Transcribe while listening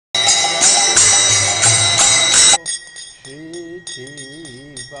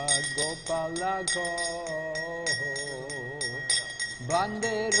Jiva Gopala Go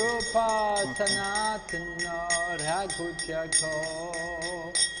Bande Rupa Sanatana Raghuja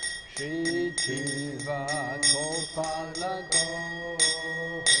Go Shri Jiva Gopala Go.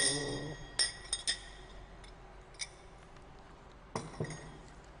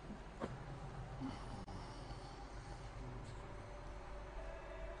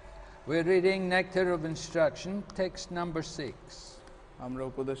 We're reading Nectar of Instruction, text number 6. আমরা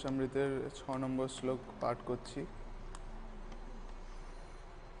উপদেশামৃতের 6 নম্বর শ্লোক পাঠ করছি।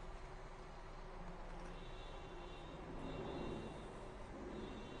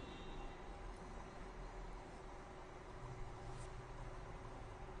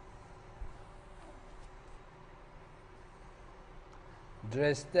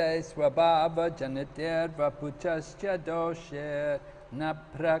 Dreste svabhava janatir vapuchasya dosher na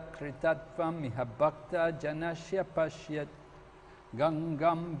prakritatvam iha bhakta janasya pashyat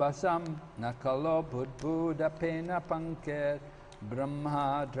gangam basam nakalo budbuddha pena panker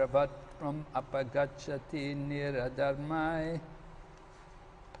brahma dravatram apagachati niradharmai.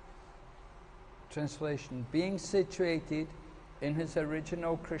 Translation: being situated in his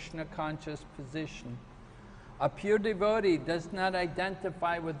original Krishna conscious position, a pure devotee does not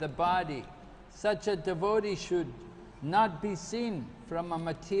identify with the body. Such a devotee should not be seen from a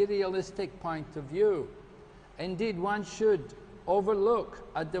materialistic point of view. Indeed, one should overlook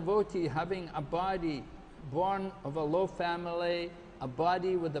a devotee having a body born of a low family, a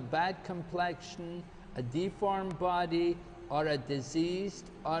body with a bad complexion, a deformed body, or a diseased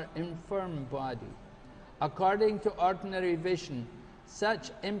or infirm body. According to ordinary vision, such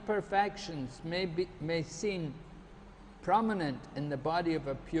imperfections may seem prominent in the body of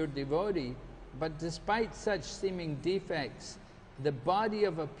a pure devotee, but despite such seeming defects, the body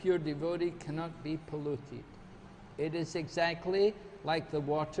of a pure devotee cannot be polluted. It is exactly like the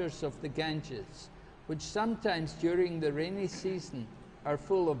waters of the Ganges, which sometimes during the rainy season are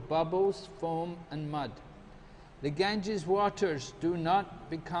full of bubbles, foam and mud. The Ganges waters do not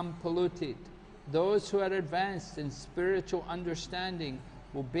become polluted. Those who are advanced in spiritual understanding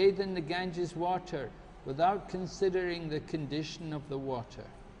will bathe in the Ganges water without considering the condition of the water.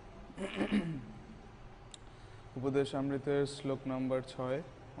 উপদেশামৃতের শ্লোক নম্বর 6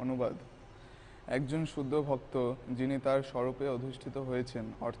 অনুবাদ। একজন শুদ্ধ ভক্ত যিনি তার স্বরূপে অধিষ্ঠিত হয়েছেন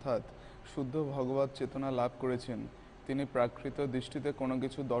অর্থাৎ শুদ্ধ ভগবত চেতনা লাভ করেছেন, তিনি প্রাকৃত দৃষ্টিতে কোনো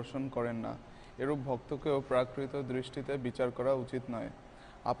কিছু দর্শন করেন না। এরূপ ভক্তকেও প্রাকৃত দৃষ্টিতে বিচার করা উচিত নয়।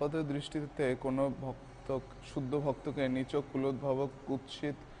 আপাত দৃষ্টিতে কোনো শুদ্ধ ভক্তকে নীচ কুলোদ্ভবক,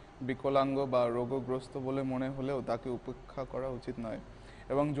 কুৎসিত, বিকলাঙ্গ বা রোগগ্রস্ত বলে মনে হলেও তাকে উপেক্ষা করা উচিত নয়।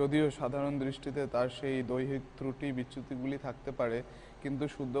 এবং যদিও সাধারণ দৃষ্টিতে তার সেই দৈহিক ত্রুটি বিচ্যুতিগুলি থাকতে পারে, কিন্তু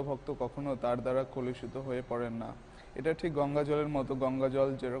শুদ্ধ ভক্ত কখনো তার দ্বারা কলুষিত হয়ে পড়েন না। এটা ঠিক গঙ্গা জলের মতো। গঙ্গা জল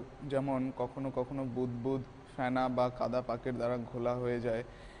যেমন কখনো কখনো বুদবুদ, ফেনা বা কাদা পাকের দ্বারা ঘোলা হয়ে যায়,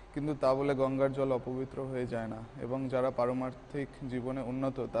 কিন্তু তা বলে গঙ্গার জল অপবিত্র হয়ে যায় না। এবং যারা পারমার্থিক জীবনে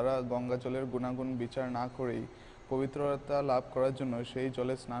উন্নত, তারা গঙ্গা জলের গুণাগুণ বিচার না করেই পবিত্রতা লাভ করার জন্য সেই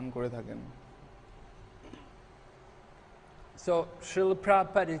জলে স্নান করে থাকেন। So Srila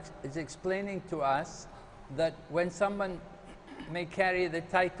Prabhupada is explaining to us that when someone may carry the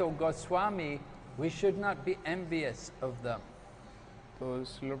title Goswami, we should not be envious of them. তো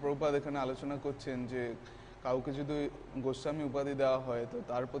শ্রীল প্রভুপাদ এখানে আলোচনা করছেন যে কাউকে যদি গোস্বামী উপাধি দেওয়া হয় তো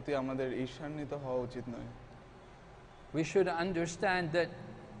তার প্রতি আমাদের ঈর্ষান্বিত হওয়া উচিত নয়। We should understand that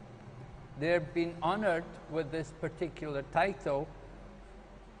they're being honored with this particular title.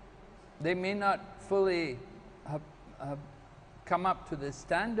 They may not fully have come up to the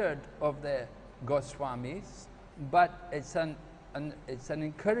standard of the Goswamis, but it's an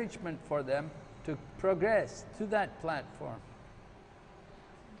encouragement for them to progress to that platform.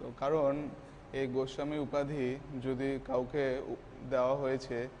 তো কারণ এই গোস্বামী উপাধি যদি কাউকে দেওয়া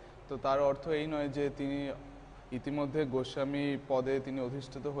হয়েছে তো তার অর্থ এই নয় যে তিনি ইতিমধ্যে গোস্বামী পদে তিনি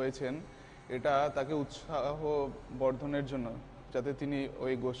অধিষ্ঠিত হয়েছেন। এটা তাকে উৎসাহ বর্ধনের জন্য, যাতে তিনি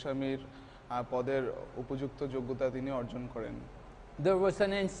ওই গোস্বামীর পদের উপযুক্ত যোগ্যতা তিনি অর্জন করেন। There was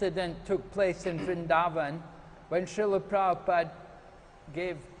an incident took place in Vrindavan when Srila Prabhupada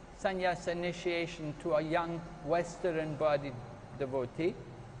gave sannyas initiation to a young Western-bodied devotee.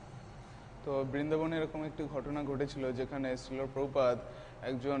 তো বৃন্দাবনে এরকম একটি ঘটনা ঘটেছিল যেখানে শ্রীল প্রভুপাদ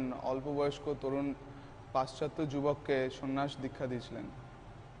একজন অল্প বয়স্ক তরুণ পাশ্চাত্য যুবককে সন্ন্যাস দীক্ষা দিয়েছিলেন।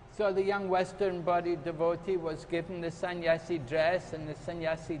 So the young Western-bodied devotee was given the sannyasi dress and the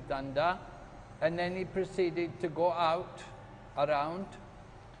sannyasi danda, and then he proceeded to go out around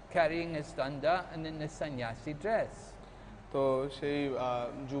carrying his danda and in the sannyasi dress. তো সেই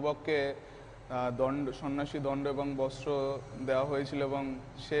যুবককে দণ্ড সন্ন্যাসী দণ্ড এবং বস্ত্র দেওয়া হয়েছিল এবং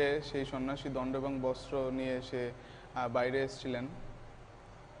সে সেই সন্ন্যাসী দণ্ড এবং বস্ত্র নিয়ে সে বাইরে এসেছিলেন।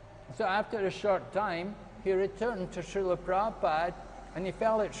 So after a short time, he returned to Srila Prabhupada and he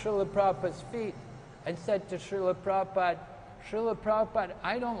fell at Srila Prabhupada's feet and said to Srila Prabhupada,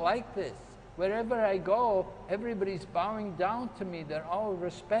 I don't like this. Wherever I go, everybody's bowing down to me. They're all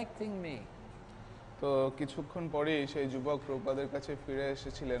respecting me. তো কিছুক্ষণ পরেই সেই যুবক প্রভুপাদের কাছে ফিরে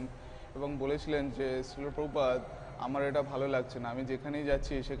এসেছিলেন এবং বলেছিলেন যে শ্রীল প্রভুপাদ, আমার এটা ভালো লাগছে না, আমি যেখানেই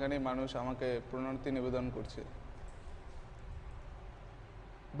যাচ্ছি সেখানেই মানুষ আমাকে প্রণতি নিবেদন করছে।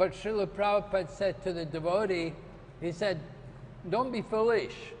 But Srila Prabhupada said to the devotee, he said, don't be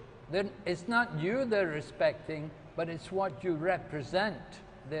foolish. It's not you they're respecting, but it's what you represent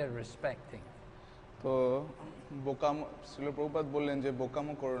they're respecting. তো শ্রীল প্রভুপাদ বললেন যে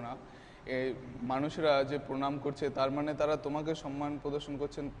বোকামো করো না, এই মানুষরা যে প্রণাম করছে তার মানে তারা তোমাকে সম্মান প্রদর্শন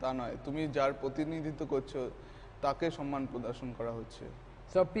করছেন তা নয়, তুমি যার প্রতিনিধিত্ব করছো তাকে সম্মান প্রদর্শন করা হচ্ছে।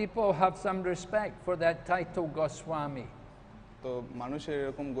 So people have some respect for that title Goswami. তো মানুষের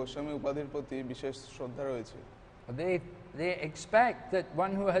এরকম গোস্বামী উপাধির প্রতি বিশেষ শ্রদ্ধা রয়েছে। They expect that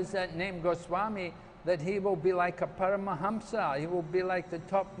one who has that name Goswami, that he will be like a Paramahamsa, he will be like the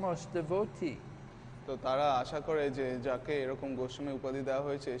topmost devotee. তো তারা আশা করে যে যাকে এরকম গোস্বামী উপাধি দেওয়া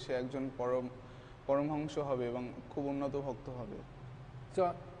হয়েছে সে একজন পরমহংস হবে এবং খুব উন্নত ভক্ত হবে। So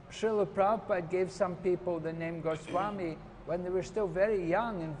Srila Prabhupada gave some people the name Goswami when they were still very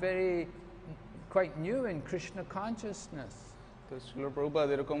young and quite new in Krishna consciousness. তো শ্রীল প্রভুপাদ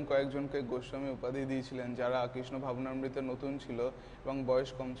এরকম কয়েকজনকে গোস্বামী উপাধি দিয়েছিলেন যারা কৃষ্ণ ভাবনামৃতে নতুন ছিল এবং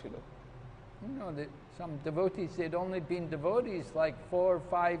বয়স কম ছিল। You know that some devotees, they'd only been devotees like 4 or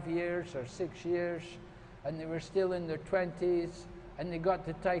 5 years or 6 years, and they were still in their 20s, and they got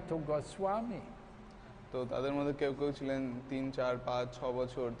the title Goswami. তো তাদের মধ্যে কেউ কেউ ছিলেন 3, 4, 5, 6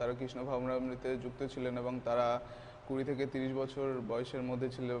 বছর তারা কৃষ্ণ ভাবনামৃতে যুক্ত ছিলেন এবং তারা 20 থেকে 30 বছর বয়সের মধ্যে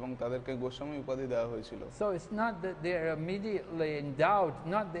ছিল এবং তাদেরকে গোস্বামী উপাধি দেওয়া হয়েছিল। So it's not that they're immediately endowed,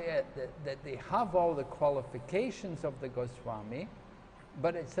 not that they have all the qualifications of the Goswami,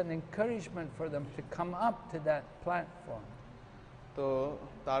 but it's an encouragement for them to come up to that platform. তো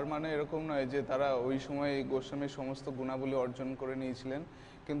তার মানে এরকম নয় যে তারা ওই সময় গোস্বামীর সমস্ত গুণাবলী অর্জন করে নিয়েছিলেন,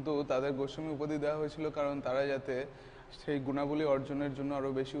 কিন্তু তাদের গোস্বামী উপাধি দেওয়া হয়েছিল কারণ তারা যাতে সেই গুণাবলী অর্জনের জন্য আরো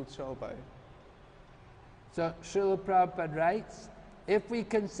বেশি উৎসাহ পায়। So Srila Prabhupada writes, if we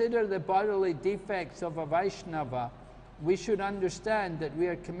consider the bodily defects of a Vaishnava, we should understand that we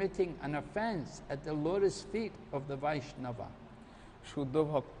are committing an offense at the lotus feet of the Vaishnava. শুদ্ধ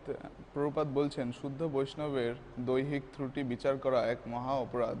ভক্ত প্রভুপাদ বলছেন শুদ্ধ বৈষ্ণবের দৈহিক ত্রুটি বিচার করা এক মহা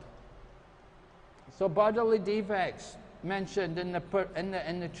অপরাধ। So bodily defects mentioned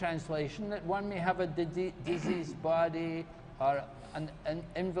in the translation, that one may have a diseased body or an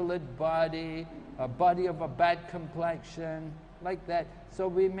invalid body, a body of a bad complexion, like that. So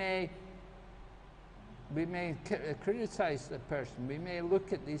we may criticize the person. We may look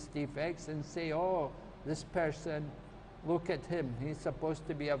at these defects and say, oh, this person, look at him, he's supposed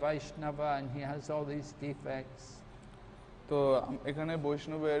to be a Vaishnava and he has all these defects. তো এখানে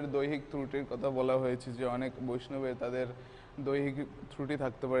বৈষ্ণবের দৈহিক ত্রুটির কথা বলা হয়েছে যে অনেক বৈষ্ণবের তাদের দৈহিক ত্রুটি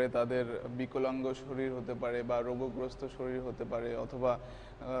থাকতে পারে, তাদের বিকলাঙ্গ শরীর হতে পারে বা রোগগ্রস্ত শরীর হতে পারে অথবা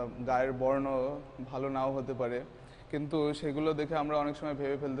গায়ের বর্ণ ভালো নাও হতে পারে, কিন্তু সেগুলো দেখে আমরা অনেক সময়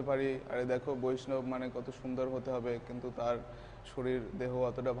ভেবে ফেলতে পারি আরে দেখো বৈষ্ণব মানে কত সুন্দর হতে হবে, কিন্তু তার শরীর দেহ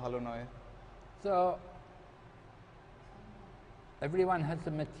অতটা ভালো নয়। So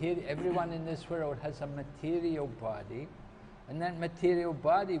everyone in this world has a material body, and that material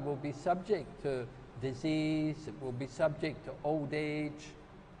body will be subject to disease, it will be subject to old age.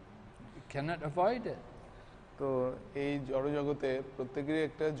 You cannot avoid it. তো এই জড় জগতে প্রত্যেকেরই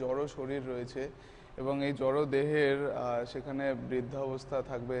একটা জড় শরীর রয়েছে এবং এই জড় দেহের সেখানে বৃদ্ধাবস্থা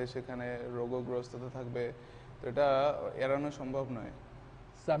থাকবে, সেখানে রোগগ্রস্ততা থাকবে, তো এটা এড়ানো সম্ভব নয়।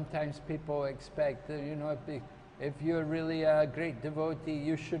 Sometimes people expect that, you know, if you're really a great devotee,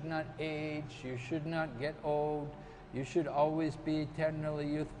 you should not age, you should not get old, you should always be eternally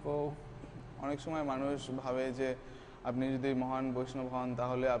youthful. অনেক সময় মানুষ ভাবে যে আপনি যদি মহান বৈষ্ণব হন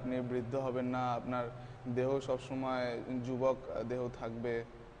তাহলে আপনি বৃদ্ধ হবেন না, আপনার দেহ সবসময় যুবক দেহ থাকবে।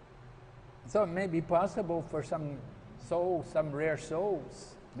 So it may be possible for some souls, some rare souls,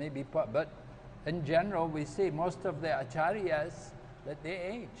 maybe, but in general we see most of the acharyas that they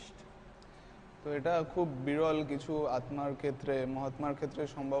aged. তো এটা খুব বিরল কিছু আত্মার ক্ষেত্রে, মহাত্মার ক্ষেত্রে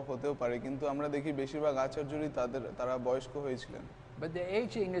সম্ভব হতেও পারে, কিন্তু আমরা দেখি বেশিরভাগ আচার্যই তারা বয়স্ক হয়েছিলেন। But the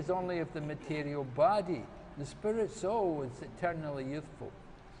aging is only of the material body. The spirit soul is eternally youthful.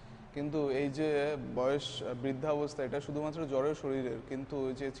 কিন্তু এই যে বয়স বৃদ্ধাবস্থা এটা শুধুমাত্র জড় শরীরের, কিন্তু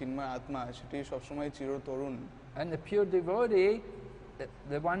যে চিন্ময় আত্মা সেটি সবসময় চিরতরুণ। And the pure devotee,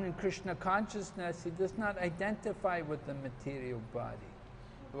 the one in Krishna consciousness, he does not identify with the material body.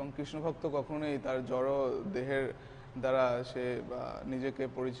 এবং কৃষ্ণ ভক্ত কখনোই তার জড় দেহের দ্বারা সে নিজেকে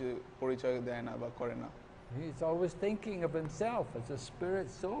পরিচয় দেয় না বা করে না। He's always thinking of himself as a spirit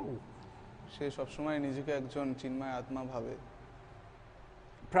soul. সে সবসময় নিজেকে একজন চিন্ময় আত্মা ভাবে।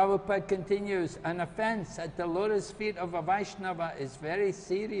 Prabhupada continues, an offense at the lotus feet of a Vaishnava is very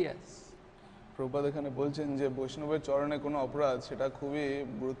serious. Prabhupada এখানে বলছেন যে বৈষ্ণবের চরণে কোনো অপরাধ সেটা খুবই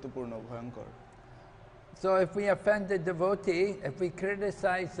গুরুত্বপূর্ণ, ভয়ঙ্কর। So if we offend the devotee, if we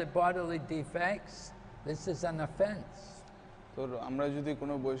criticize the bodily defects, this is an offense. তো আমরা যদি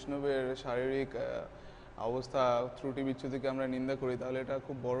কোনো বৈষ্ণবের শারীরিক অবস্থা ত্রুটি বিচ্যুতিকে আমরা নিন্দা করি তাহলে এটা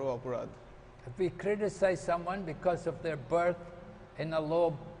খুব বড় অপরাধ। If we criticize someone because of their birth in a low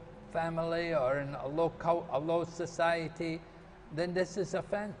family or in a low society, then this is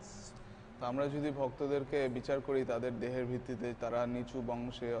offense. তো আমরা যদি ভক্তদেরকে বিচার করি তাদের দেহের ভিত্তিতে, তারা নিচু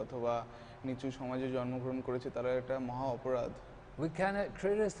বংশে অথবা নিচু সমাজে জন্মগ্রহণ করেছে, তারা এটা মহা অপরাধ। We cannot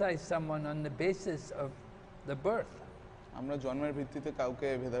criticize someone on the basis of the birth. আমরা জন্মের ভিত্তিতে কাউকে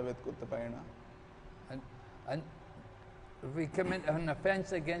ভেদাভেদ করতে পারি না। And if we commit an offense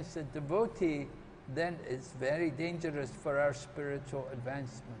against a devotee, then it's very dangerous for our spiritual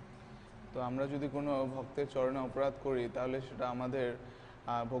advancement. তো আমরা যদি কোনো ভক্তের চরণে অপরাধ করি তাহলে সেটা আমাদের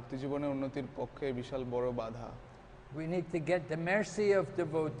ভক্তি জীবনের উন্নতির পক্ষে বিশাল বড় বাধা। We need to get the mercy of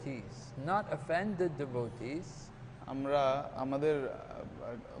devotees, not offend the devotees. আমরা আমাদের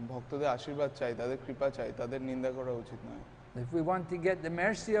ভক্তদের আশীর্বাদ চাই, তাদের কৃপা চাই, তাদের নিন্দা করা উচিত নয়। If we want to get the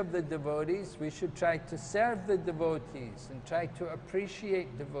mercy of the devotees, we should try to serve the devotees and try to appreciate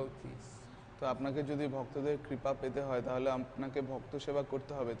devotees. তো আপনাকে যদি ভক্তদের কৃপা পেতে হয় তাহলে আপনাকে ভক্ত সেবা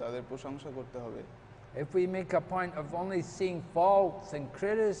করতে হবে, তাদের প্রশংসা করতে হবে। If we make a point of only seeing faults and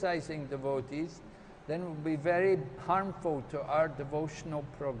criticizing devotees, then it will be very harmful to our devotional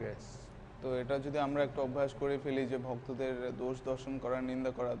progress. তো এটা যদি আমরা একটা অভ্যাস করে ফেলি যে ভক্তদের দোষ দর্শন করা,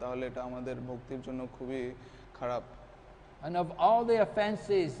 নিন্দা করা, তাহলে এটা আমাদের ভক্তির জন্য খুবই খারাপ। And of all the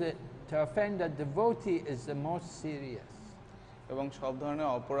offenses, to offend a devotee is the most serious. এবং সব ধরনের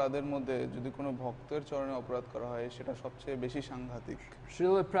অপরাধের মধ্যে যদি কোনো ভক্তের চরণে অপরাধ করা হয় সেটা সবচেয়ে বেশি সাংঘাতিক।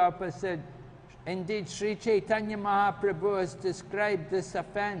 Srila Prabhupada said, indeed, Sri Chaitanya Mahaprabhu has described this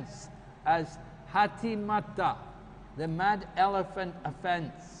offense as Hati Mata, the mad elephant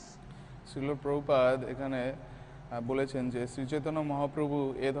offense. Srila Prabhupada এখানে বলেছেন যে শ্রী চৈতন্য মহাপ্রভু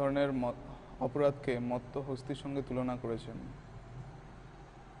এ ধরনের অপরাধকে মত্ত হস্তির সঙ্গে তুলনা করেছেন।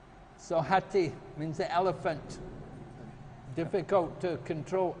 So Hati means the elephant. Difficult to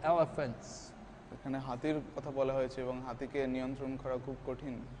control elephants. এখানে হাতির কথা বলা হয়েছে এবং হাতিকে নিয়ন্ত্রণ করা খুব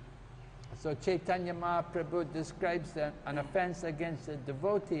কঠিন। So Chaitanya Mahaprabhu describes an offense against a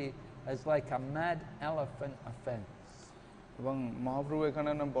devotee as like a mad elephant offense. এবং মহাপ্রভু এখানে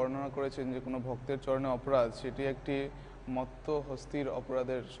বর্ণনা করেছেন যে কোনো ভক্তের চরণে অপরাধ সেটি একটি মত্ত হস্তির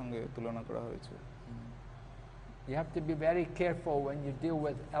অপরাধের সঙ্গে তুলনা করা হয়েছে। You have to be very careful when you deal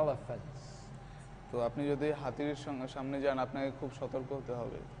with elephants. তো আপনি যদি হাতির সামনে যান আপনাকে খুব সতর্ক হতে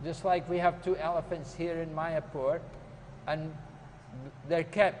হবে। Just like we have 2 elephants here in Mayapur, and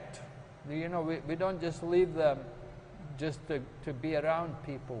they're kept. You know, we don't just leave them just to be around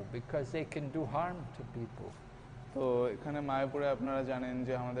people because they can do harm to people. তো এখানে মায়াপুরে আপনারা জানেন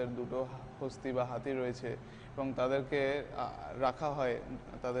যে আমাদের দুটো হস্তি বা হাতি রয়েছে এবং তাদেরকে রাখা হয়,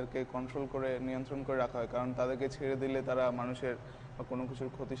 তাদেরকে কন্ট্রোল করে নিয়ন্ত্রণ করে রাখা হয়, কারণ তাদেরকে ছেড়ে দিলে তারা মানুষের বা কোনো কিছুর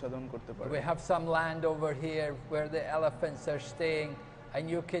ক্ষতি সাধন করতে পারে। We have some land over here where the elephants are staying, and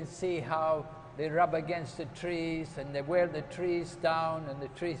you can see how they rub against the trees and they wear the trees down and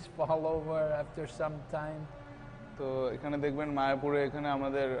the trees fall over after some time. তো এখানে দেখবেন মায়াপুরে এখানে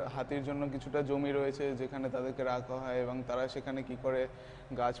আমাদের হাতির জন্য কিছুটা জমি রয়েছে যেখানে তাদেরকে রাখা হয় এবং তারা সেখানে কি করে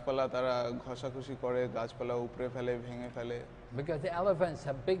গাছপালা তারা ঘষাঘষি করে, গাছপালা উপড়ে ফেলে, ভেঙে ফেলে। Because the elephants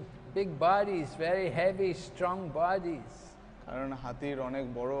have big bodies, very heavy, strong bodies. কারণ হাতির অনেক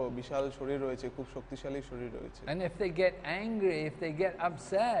বড় বিশাল শরীর রয়েছে, খুব শক্তিশালী শরীর রয়েছে। And if they get angry, if they get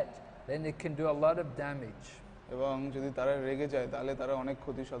upset, then they can do a lot of damage. এবং যদি তারা রেগে যায় তাহলে তারা অনেক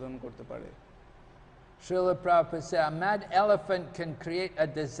ক্ষতি সাধন করতে পারে। Srila Prabhupada said, a mad elephant can create a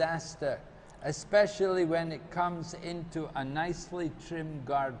disaster, especially when it comes into a nicely trimmed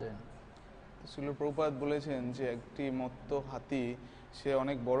garden. Srila Prabhupada বলেছেন যে একটি মত্ত হাতি সে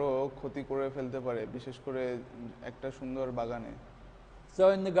অনেক বড় ক্ষতি করে ফেলতে পারে, বিশেষ করে একটা সুন্দর বাগানে। So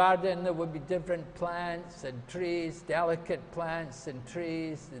in the garden there would be different plants and trees, delicate plants and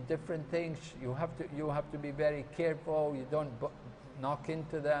trees, the different things. You have to be very careful. You don't knock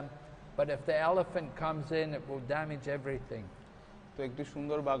into them. But if the elephant comes in, it will damage everything. তো একটি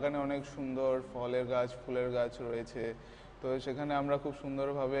সুন্দর বাগানে অনেক সুন্দর ফলের গাছ ফুলের গাছ রয়েছে, তো সেখানে আমরা খুব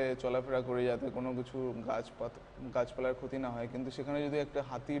সুন্দরভাবে চলাফেরা করি যাতে কোনো কিছু গাছপালার ক্ষতি না হয়, কিন্তু সেখানে যদি একটা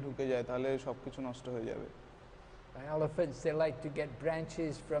হাতি ঢুকে যায় তাহলে সব কিছু নষ্ট হয়ে যাবে। The elephants, they like to get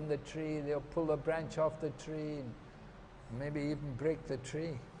branches from the tree. They'll pull a branch off the tree and maybe even break the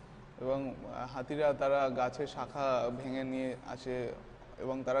tree. এবং হাতিরা তারা গাছের শাখা ভেঙে নিয়ে আসে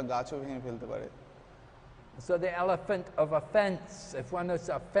এবং তারা গাছও ভেঙে ফেলতে পারে। So the elephant of offense, if one is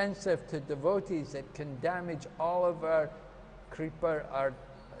offensive to devotees, it can damage all of our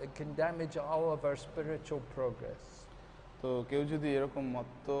it can damage all of our spiritual progress. তো কেউ যদি এরকম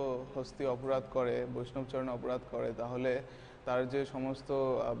মত্ত হস্তি অপরাধ করে, বৈষ্ণবচরণ অপরাধ করে, তাহলে তার যে সমস্ত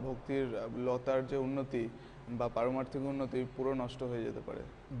ভক্তির লতার যে উন্নতি বা পারমার্থিক উন্নতি পুরো নষ্ট হয়ে যেতে পারে।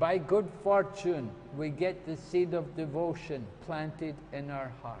 By good fortune, we get the seed of devotion planted in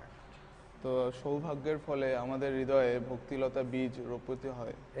our heart. তো সৌভাগ্যের ফলে আমাদের হৃদয়ে ভক্তিলতা বীজ রোপিত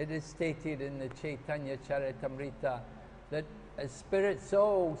হয়। It is stated in the Chaitanya Charitamrita that as spirit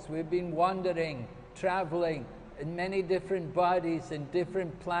souls we've been wandering, traveling in many different bodies in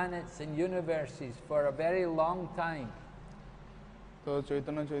different planets and universes for a very long time. তো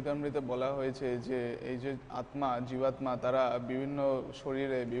চৈতন্য চৈতামৃতে বলা হয়েছে যে এই যে আত্মা জীবাত্মা তারা বিভিন্ন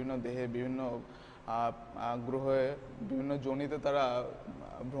শরীরে বিভিন্ন দেহে বিভিন্ন গ্রহে বিভিন্ন যোনিতে তারা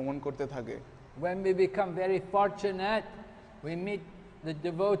ভ্রমণ করতে থাকে। When we become very fortunate, we meet the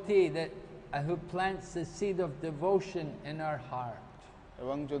devotee that who plants the seed of devotion in our heart.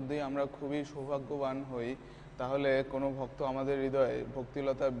 এবং যদি আমরা খুবই সৌভাগ্যবান হই তাহলে কোনো ভক্ত আমাদের হৃদয়ে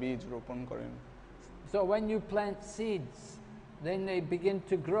ভক্তিলতা বীজ রোপণ করেন। So when you plant seeds, then they begin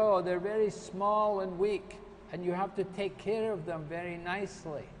to grow. They're very small and weak, and you have to take care of them very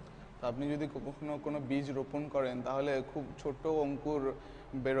nicely. আপনি যদি কখনো কোনো বীজ রোপণ করেন তাহলে খুব ছোট অঙ্কুর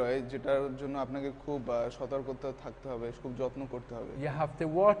বেরোয়, যেটার জন্য আপনাকে খুব সতর্কতা থাকতে হবে, খুব যত্ন করতে হবে। You have to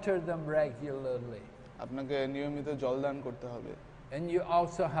water them regularly. আপনাকে নিয়মিত জল দান করতে হবে। And you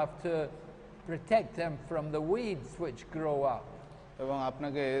also have to protect them from the weeds which grow up. এবং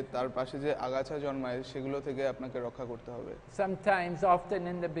আপনাকে তার পাশে যে আগাছা জন্মায় সেগুলো থেকে আপনাকে রক্ষা করতে হবে। Sometimes, often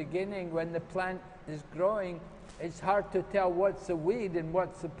in the beginning, when the plant is growing, it's hard to tell what's a weed and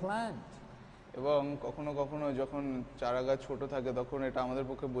what's a plant. এবং কখনো কখনো যখন চারা গাছ ছোট থাকে তখন এটা আমাদের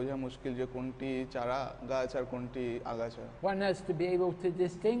পক্ষে বোঝা মুশকিল যে কোনটি চারা গাছ আর কোনটি আগাছা। One has to be able to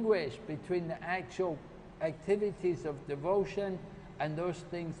distinguish between the actual activities of devotion and those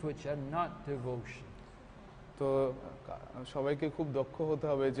things which are not devotion. তো সবাইকে খুব দক্ষ হতে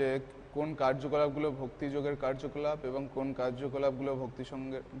হবে যে কোন কার্যকলাপগুলো ভক্তিযোগের কার্যকলাপ এবং কোন কার্যকলাপগুলো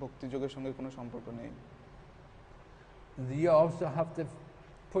ভক্তিযোগের সঙ্গে কোনো সম্পর্ক নেই। You also have to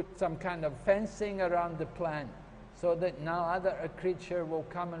put some kind of fencing around the plant so that no other creature will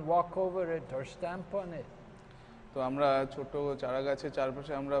come and walk over it or stamp on it. তো আমরা ছোট চারা গাছের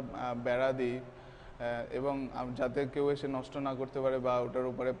চারপাশে আমরা বেড়া দিই এবং যাতে কেউ এসে নষ্ট না করতে পারে বা ওটার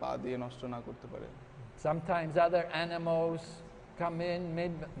উপরে পা দিয়ে নষ্ট না করতে পারে। Sometimes other animals come in,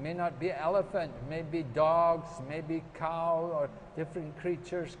 may not be elephant, maybe dogs, maybe cow, or different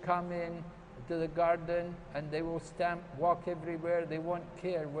creatures come in to the garden and they will walk everywhere. They won't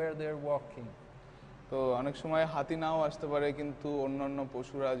care where they're walking. তো অনেক সময় হাতি নাও আসতে পারে, কিন্তু অন্যান্য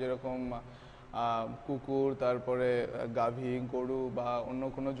পশুরা যেরকম কুকুর, তারপরে গাভী, গরু বা অন্য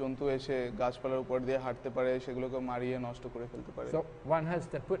কোনো জন্তু এসে গাছপালার উপর দিয়ে হাঁটতে পারে, সেগুলোকে মারিয়ে নষ্ট করে ফেলতে পারে। So one has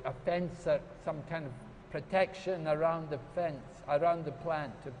to put a fence or some kind of protection around the fence, around the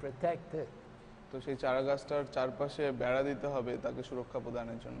plant to protect it. তো সেই চারা গাছটার চারপাশে বেড়া দিতে হবে তাকে সুরক্ষা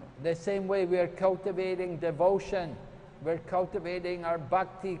প্রদানের জন্য। The same way we are cultivating devotion, we're cultivating our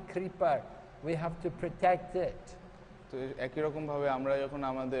bhakti kripa, we have to protect it. তো একই রকম ভাবে আমরা যখন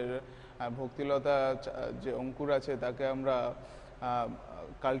আমাদের ভক্তিলতা যে অঙ্কুর আছে তাকে আমরা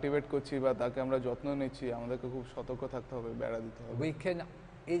কাল্টিভেট করছি বা তাকে আমরা যত্ন নিচ্ছি, আমাদেরকে খুব সতর্ক থাকতে হবে, বেড়া দিতে হবে। We can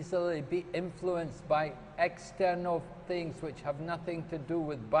easily be influenced by external things which have nothing to do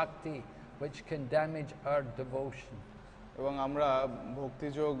with bhakti, which can damage our devotion. এবং আমরা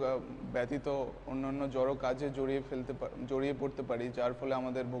ভক্তিযোগ ব্যতীত অন্যান্য জড় কাজে জড়িয়ে পড়তে পারি, যার ফলে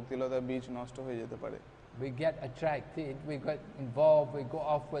আমাদের ভক্তিলতা বীজ নষ্ট হয়ে যেতে পারে। We get attracted, we get involved, we go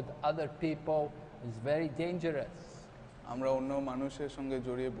off with other people. It's very dangerous. আমরা অন্য মানুষের সঙ্গে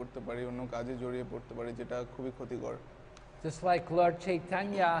জড়িয়ে পড়তে পারি, অন্য কাজে জড়িয়ে পড়তে পারি, যেটা খুবই ক্ষতিকর। Just like Lord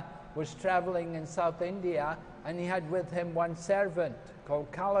Chaitanya was traveling in South India and he had with him one servant called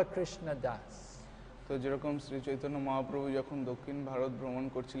Kala Krishna Das. তো যেরকম শ্রী চৈতন্য মহাপ্রভু যখন দক্ষিণ ভারত ভ্রমণ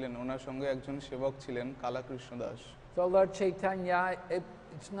করছিলেন, ওনার সঙ্গে একজন সেবক ছিলেন কালা Krishna Das. So Lord Chaitanya,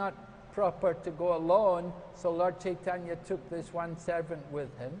 it's not proper to go alone, so Lord Chaitanya took this one servant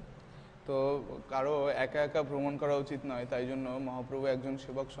with him. তো কারো একা একা ভ্রমণ করা উচিত নয়, তাই জন্য মহাপ্রভু একজন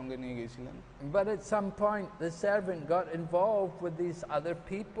সেবক সঙ্গে নিয়ে গিয়েছিলেন। But at some point the servant got involved with these other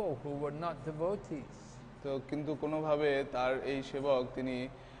people who were not devotees. তো কিন্তু কোনোভাবে তার এই সেবক তিনি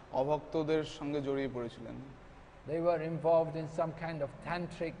অভক্তদের সঙ্গে জড়িয়ে পড়েছিলেন। They were involved in some kind of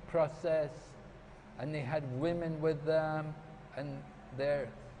tantric process, and they had women with them, and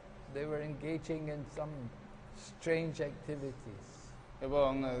they were engaging in some strange activities.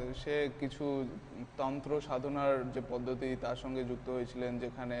 এবং সে কিছু তন্ত্র সাধনার যে পদ্ধতি তার সঙ্গে যুক্ত হয়েছিলেন,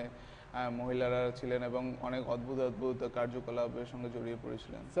 যেখানে মহিলারা ছিলেন এবং অনেক অদ্ভুত অদ্ভুত কার্যকলাপের সঙ্গে জড়িয়ে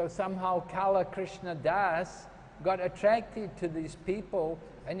পড়েছিলেন। So somehow Kala Krishna Das got attracted to these people,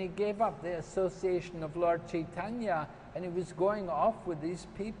 and he gave up the association of Lord Chaitanya, and he was going off with these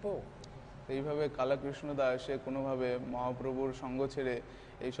people. এইভাবে কালাকৃষ্ণ দাস সে কোনোভাবে মহাপ্রভুর সঙ্গ ছেড়ে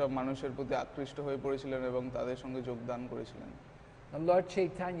এইসব মানুষের প্রতি আকৃষ্ট হয়ে পড়েছিলেন এবং তাদের সঙ্গে যোগদান করেছিলেন। And Lord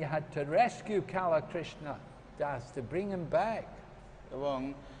Chaitanya had to rescue Kala Krishna Das to bring him back. এবং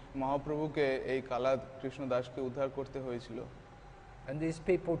মহাপ্রভুকে এই কালা কৃষ্ণ দাসকে উদ্ধার করতে হয়েছিল। And these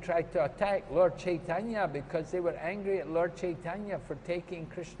people tried to attack Lord Chaitanya because they were angry at Lord Chaitanya for taking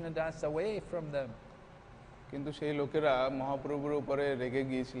Krishna Das away from them. কিন্তু সেই লোকেরা মহাপ্রভুর উপরে রেগে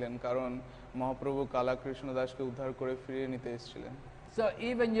গিয়েছিলেন, কারণ মহাপ্রভু কালা কৃষ্ণ দাসকে উদ্ধার করে ফিরিয়ে নিতে এসেছিলেন। So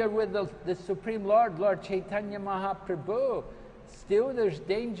even you're with the Supreme Lord, Lord Chaitanya Mahaprabhu, still there's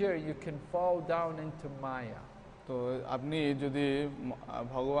danger you can fall down into Maya. তো আপনি যদি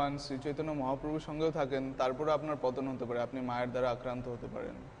ভগবান শ্রী চৈতন্য মহাপ্রভুর সঙ্গেও থাকেন, তারপরে আপনার পতন হতে পারে, আপনি মায়ের দ্বারা আক্রান্ত হতে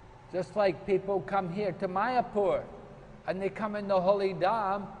পারেন। Just like people come here to Mayapur, and they come in the holy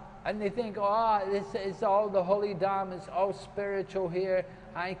dham, and they think, oh, this is all the holy dham, it's all spiritual here,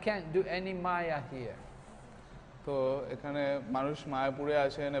 I can't do any Maya here. তো এখানে মানুষ মায়াপুরে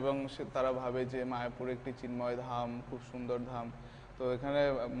আসেন এবং তারা ভাবে যে মায়াপুর একটি চিন্ময় ধাম, খুব সুন্দর ধাম, তো এখানে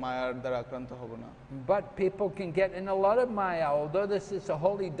মায়ার দ্বারা আক্রান্ত হব না। But people can get in a lot of Maya. Although this is a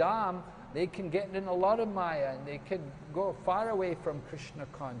holy dham, they can get in a lot of Maya, and they can go far away from Krishna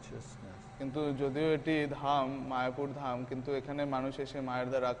consciousness. কিন্তু যদিও এটি ধাম, মায়াপুর ধাম, কিন্তু এখানে মানুষ এসে মায়ের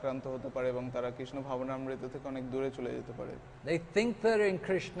দ্বারা আক্রান্ত হতে পারে এবং তারা কৃষ্ণ ভাবনামৃত থেকে অনেক দূরে চলে যেতে পারে। They think they're in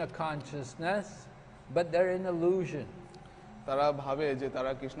Krishna consciousness, but they're in illusion. তারা ভাবে যে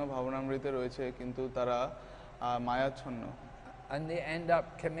তারা কৃষ্ণ ভাবনামৃতে রয়েছে, কিন্তু তারা মায়াচ্ছন্ন। And they end up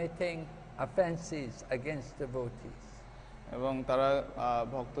committing offenses against devotees. এবং তারা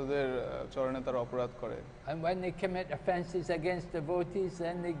ভক্তদের চরণে তারা অপরাধ করে। And when they commit offenses against devotees,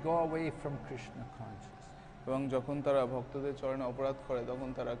 then they go away from Krishna consciousness. এবং যখন তারা ভক্তদের চরণে অপরাধ করে, তখন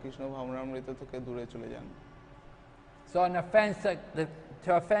তারা কৃষ্ণ ভাবনামৃত থেকে দূরে চলে যান। So an offense to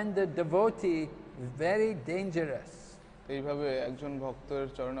offend the devotee is very dangerous. এইভাবে একজন ভক্তের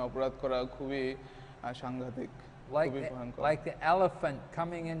চরণে অপরাধ করা খুবই সাংঘাতিক, খুবই ভয়ঙ্কর। Like the elephant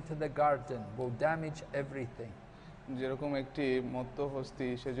coming into the garden will damage everything. যেরকম একটি মত্ত হস্তি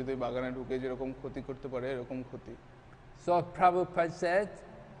সে যদি বাগানে ঢুকে যেরকম ক্ষতি করতে পারে, এরকম ক্ষতি। So Prabhupada said,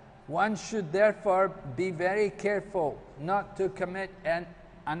 one should therefore be very careful not to commit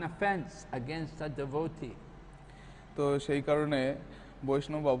an offense against a devotee. তো সেই কারণে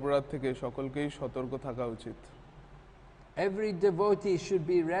বৈষ্ণব অপরাধ থেকে সকলকেই সতর্ক থাকা উচিত। Every devotee should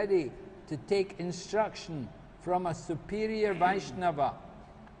be ready to take instruction from a superior Vaishnava,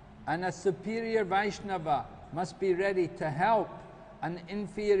 and a superior Vaishnava must be ready to help an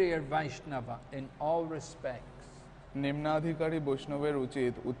inferior Vaishnava in all respects. নিম্নাধিকারী বৈষ্ণবের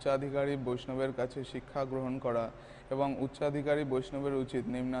উচিত উচ্চাধিকারী বৈষ্ণবের কাছে শিক্ষা গ্রহণ করা এবং উচ্চাধিকারী বৈষ্ণবের উচিত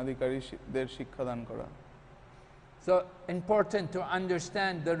নিম্নাধিকারীদের শিক্ষাদান করা। So important to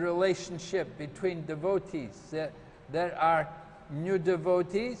understand the relationship between devotees. There are new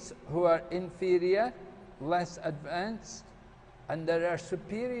devotees who are inferior, less advanced, and there are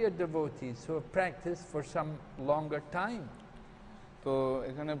superior devotees who have practiced for some longer time. তো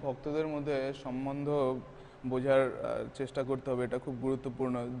এখানে ভক্তদের মধ্যে সম্বন্ধ বোঝার চেষ্টা করতে হবে, এটা খুব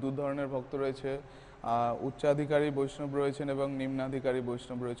গুরুত্বপূর্ণ। দু ধরনের ভক্ত রয়েছে, উচ্চাধিকারী বৈষ্ণব রয়েছেন এবং নিম্নাধিকারী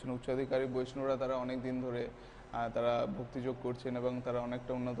বৈষ্ণব রয়েছেন। উচ্চাধিকারী বৈষ্ণবরা তারা অনেক দিন ধরে তারা ভক্তিযোগ করছেন এবং তারা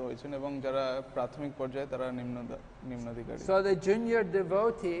অনেকটা উন্নত হয়েছেন, এবং যারা প্রাথমিক পর্যায়ে তারা নিম্নাধিকারী। So the junior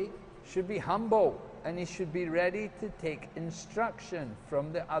devotee should be humble, and he should be ready to take instruction from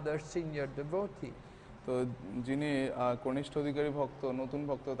the other senior devotee. তো যিনি কনিষ্ঠ অধিকারী ভক্ত, নতুন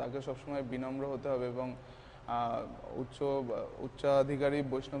ভক্ত, তাকে সবসময় বিনম্র হতে হবে এবং উচ্চাধিকারী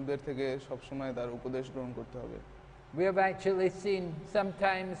বৈষ্ণবদের থেকে সবসময় তার উপদেশ গ্রহণ করতে হবে। We have actually seen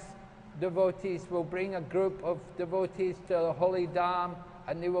sometimes devotees will bring a group of devotees to the holy dham,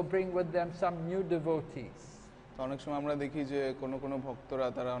 and they will bring with them some new devotees. তো অনেক সময় আমরা দেখি যে কোনো ভক্তরা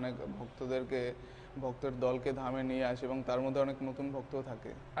তারা অনেক ভক্তের দলকে ধামে নিয়ে আসে এবং তার মধ্যে অনেক নতুন ভক্ত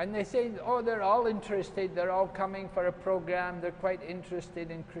থাকে। And they say, oh, they're all interested, they're all coming for a program, they're quite interested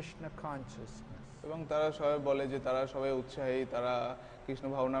in Krishna consciousness. এবং তারা সবাই বলে যে তারা সবাই উৎসাহী, তারা কৃষ্ণ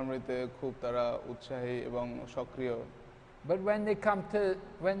ভাবনামৃতে খুব তারা উৎসাহী এবং সক্রিয়। But when they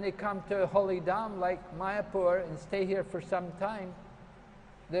come to holy dham like Mayapur and stay here for some time,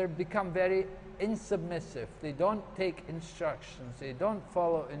 they become very insubmissive. They don't take instructions, they don't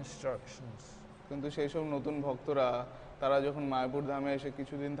follow instructions. কিন্তু সেই সব নতুন ভক্তরা তারা যখন মায়াপুর ধামে এসে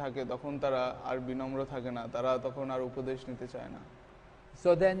কিছুদিন থাকে তখন তারা আর বিনম্র থাকে না, তারা তখন আর উপদেশ নিতে চায় না। So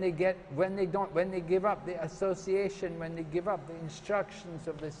then when they give up the association, when they give up the instructions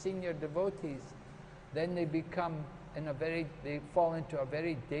of the senior devotees, then they fall into a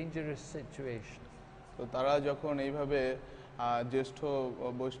very dangerous situation. তো তারা যখন এইভাবে জ্যেষ্ঠ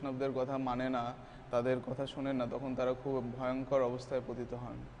বৈষ্ণবদের কথা মানে না, তাদের কথা শোনে না, তখন তারা খুব ভয়ঙ্কর অবস্থায় পতিত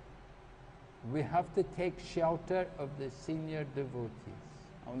হন। We have to take shelter of the senior devotees.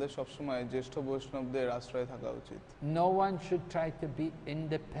 আমাদের সবসময় জ্যেষ্ঠ বৈষ্ণবদের আশ্রয়ে থাকা উচিত। No one should try to be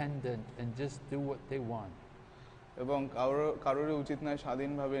independent and just do what they want. এবং কারোরই উচিত নয়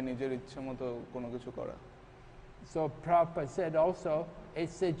স্বাধীনভাবে নিজের ইচ্ছে মতো কোনো কিছু করা। So Prabhupada said also,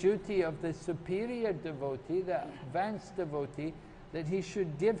 it's the duty of the superior devotee, the advanced devotee, that he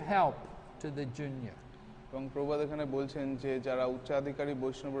should give help to the junior. এবং প্রভুপাদ এখানে বলছেন যে যারা উচ্চাধিকারী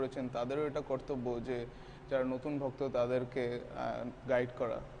বৈষ্ণব রয়েছেন তাদেরও এটা কর্তব্য যে যারা নতুন ভক্ত তাদেরকে গাইড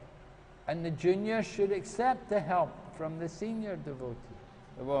করা। And the junior should accept the help from the senior devotee.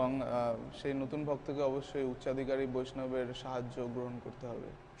 এবং সেই নতুন ভক্তকে অবশ্যই উচ্চাধিকারী বৈষ্ণবের সাহায্য গ্রহণ করতে হবে।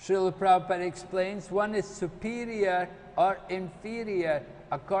 Srila Prabhupada explains, one is superior or inferior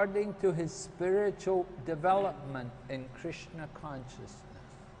according to his spiritual development in Krishna consciousness.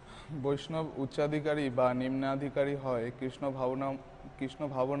 বৈষ্ণব উচ্চাধিকারী বা নিম্নাধিকারী হয় কৃষ্ণ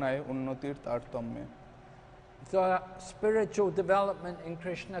ভাবনায় উন্নতির তারতম্যে। So spiritual development in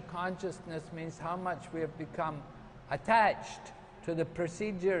Krishna consciousness means how much we have become attached to the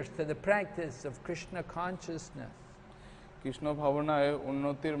procedures, to the practice of Krishna consciousness. Krishna ভাবনায়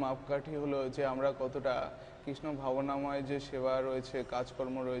উন্নতির মাপকাঠি হলো যে আমরা কতটা কৃষ্ণ ভাবনাময় যে সেবা রয়েছে,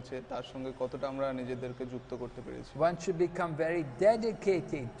 কাজকর্ম রয়েছে, তার সঙ্গে কতটা আমরা নিজেদেরকে যুক্ত করতে পেরেছি। One should become very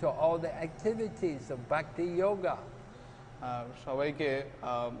dedicated to all the activities of Bhakti yoga. সবাইকে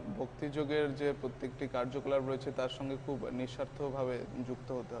ভক্তি যোগের যে প্রত্যেকটি কার্যকলাপ রয়েছে তার সঙ্গে খুব নিঃস্বার্থভাবে যুক্ত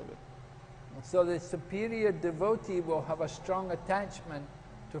হতে হবে। So the superior devotee will have a strong attachment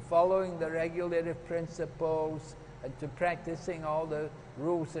to following the regulative principles and to practicing all the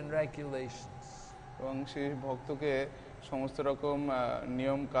rules and regulations. এবং সেই ভক্তকে সমস্ত রকম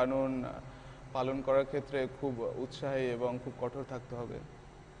নিয়ম কানুন পালন করার ক্ষেত্রে খুব উৎসাহী এবং খুব কঠোর থাকতে হবে।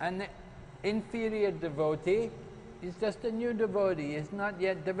 And the inferior devotee is just a new devotee. He has not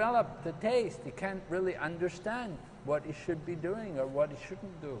yet developed the taste. He can't really understand what he should be doing or what he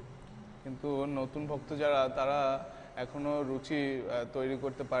shouldn't do. কিন্তু নতুন ভক্ত যারা তারা এখনো রুচি তৈরি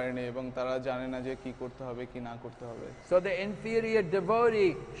করতে পারেনি এবং তারা জানে না যে কি করতে হবে কি না করতে হবে। So the inferior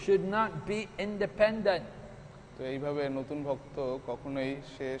devotee should not be independent. তো এইভাবে নতুন ভক্ত কখনোই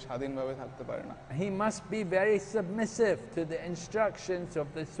সে স্বাধীনভাবে থাকতে পারে না। He must be very submissive to the instructions of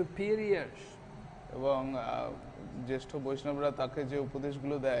the superiors. এবং জ্যেষ্ঠ বৈষ্ণবরা তাকে যে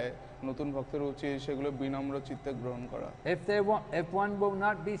উপদেশগুলো দেয় নতুন ভক্তের উচিত সেগুলো বিনম্র চিত্তে গ্রহণ করা। If one will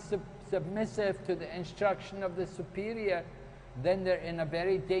not be submissive to the instruction of the superior, then they're in a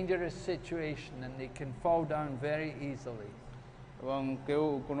very dangerous situation and they can fall down very easily. এবং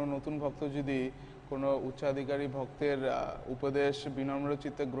কোনো নতুন ভক্ত যদি কোনো উচ্চাধিকারী ভক্তের উপদেশ বিনম্র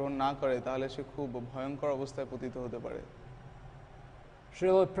চিত্তে গ্রহণ না করে তাহলে সে খুব ভয়ঙ্কর অবস্থায় পতিত হতে পারে।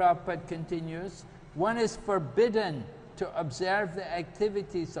 Srila Prabhupada continues, one is forbidden to observe the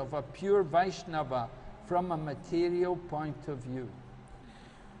activities of a pure Vaishnava from a material point of view.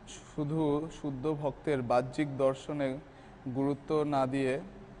 শুধু শুদ্ধ ভক্তের বাহ্যিক দর্শনে গুরুত্ব না দিয়ে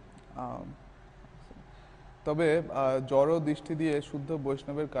তবে জড় দৃষ্টি দিয়ে শুদ্ধ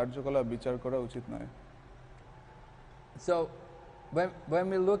বৈষ্ণবের কার্যকলাপ বিচার করা উচিত নয়। So when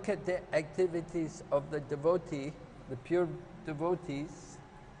we look at the activities of the devotee, the pure devotees,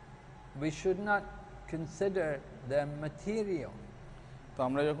 we should not consider them material. তো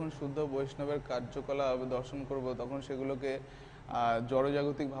আমরা যখন শুদ্ধ বৈষ্ণবের কার্যকলাপ দর্শন করব তখন সেগুলোকে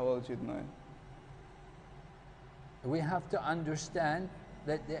জড়জাগতিক ভাবা উচিত নয়। We have to understand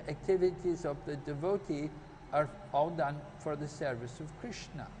that the activities of the devotee are all done for the service of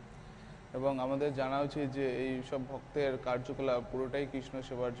Krishna. এবং আমাদের জানা উচিত যে এই সব ভক্তের কার্যকলাপ পুরোটাই কৃষ্ণ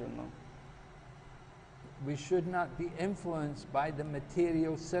সেবার জন্য। We should not be influenced by the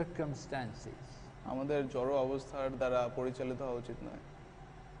material circumstances. আমাদের জড় অবস্থার দ্বারা পরিচালিত হওয়া উচিত নয়।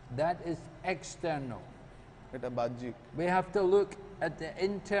 That is external. এটা বাহ্যিক। We have to look at the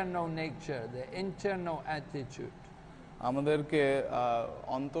internal nature, the internal attitude. আমাদেরকে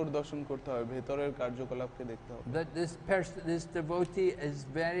অন্তর্দর্শন করতে হবে, ভেতরের কার্যকলাপকে দেখতে হবে। That this person, this devotee is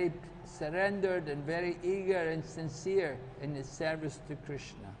very surrendered and very eager and sincere in his service to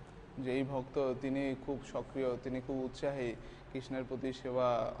Krishna. যে এই ভক্ত তিনি খুব সক্রিয়, তিনি খুব উৎসাহী কৃষ্ণের প্রতি সেবা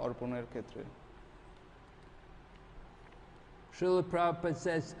অর্পণের ক্ষেত্রে। Srila Prabhupada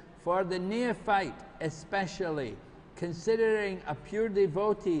says, for the neophyte especially, considering a pure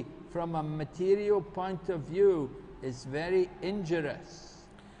devotee from a material point of view is very injurious.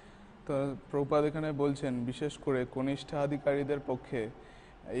 তো প্রভুপাদ এখানে বলছেন বিশেষ করে কনিষ্ঠাধিকারীদের পক্ষে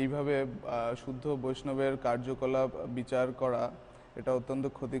এইভাবে শুদ্ধ বৈষ্ণবের কার্যকলাপ বিচার করা এটা অত্যন্ত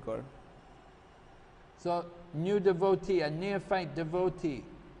ক্ষতিকর। So new devotee, a neophyte devotee,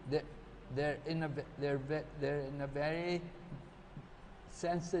 they're in a very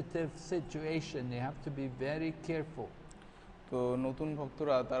sensitive situation. They have to be very careful. তো নতুন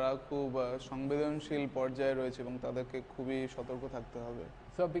ভক্তরা তারা খুব সংবেদনশীল পর্যায়ে রয়েছে এবং তাদেরকে খুবই সতর্ক থাকতে হবে।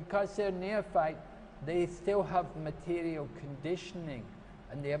 So because they're neophyte, they still have material conditioning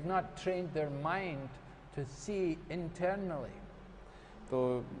and they have not trained their mind to see internally. তো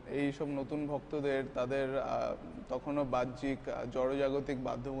এই সব নতুন ভক্তদের তাদের তখনও বাহ্যিক জড়জাগতিক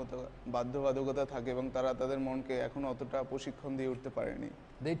বাধ্যবাধকতা থাকে এবং তারা তাদের মনকে এখনো অতটা প্রশিক্ষণ দিয়ে উঠতে পারেনি।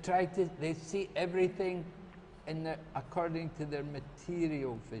 They see everything according to their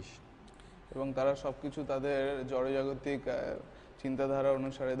material vision. এবং তারা সবকিছু তাদের জড়জাগতিক চিন্তাধারা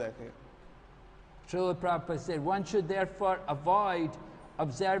অনুসারে দেখে। Srila Prabhupada said, one should therefore avoid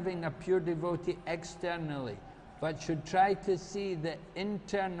observing a pure devotee externally, but should try to see the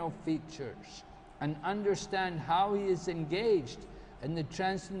internal features and understand how he is engaged in the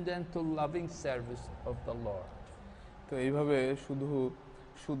transcendental loving service of the Lord. তো এইভাবে শুধু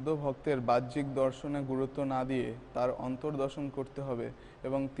শুদ্ধ ভক্তের বাহ্যিক দর্শনে গুরুত্ব না দিয়ে তার অন্তর্দর্শন করতে হবে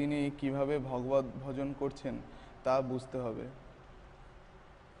এবং তিনি কিভাবে ভগবত ভজন করছেন তা বুঝতে হবে।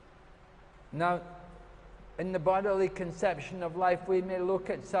 Now, in the bodily conception of life, we may look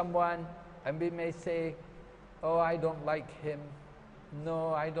at someone and we may say, oh, I don't like him. No,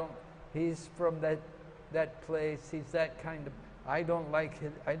 I don't. He's from that place. He's that kind of. I don't like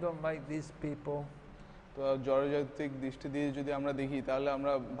him. I don't like these people. তো জড়জাগতিক দৃষ্টি দিয়ে যদি আমরা দেখি তাহলে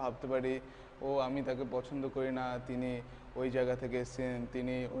আমরা ভাবতে পারি ও আমি তাকে পছন্দ করি না, তিনি ওই জায়গা থেকে এসেছেন,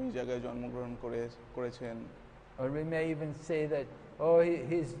 তিনি ওই জায়গায় জন্মগ্রহণ করেছেন। Or we may even say that, oh,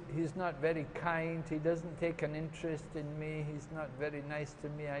 he's not very kind. He doesn't take an interest in me. He's not very nice to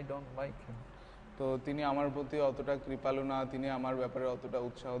me. I don't like him. তো তিনি আমার প্রতি অতটা কৃপালু না, তিনি আমার ব্যাপারে অতটা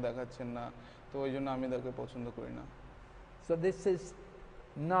উৎসাহ দেখাচ্ছেন না, তো ওই জন্য আমি তাকে পছন্দ করি না। So this is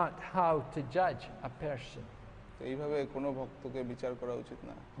not how to judge a person. তো এইভাবে কোনো ভক্তকে বিচার করা উচিত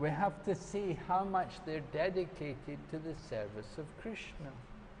না। We have to see how much they're dedicated to the service of Krishna.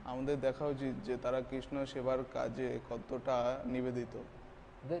 আমাদের দেখা উচিত যে তারা কৃষ্ণ সেবার কাজে কতটা নিবেদিত।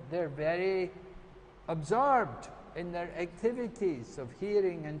 That they're very absorbed in their activities of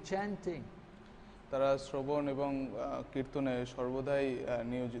hearing and chanting. তারা শ্রবণ এবং কীর্তনে সর্বদাই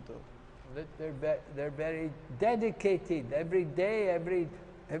নিয়োজিত। That they're very dedicated every day,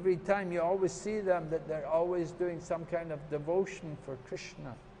 every time you always see them, that they're always doing some kind of devotion for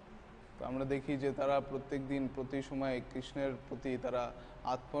Krishna. তো আমরা দেখি যে তারা প্রত্যেকদিন প্রতি সময় কৃষ্ণের প্রতি তারা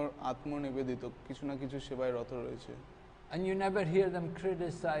আত্মনিবেদিত, কিছু না কিছু সেবায় রত রয়েছে। And you never hear them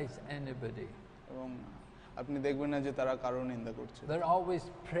criticize anybody. এবং আপনি দেখবেন না যে তারা কারো নিন্দা করছে। They're always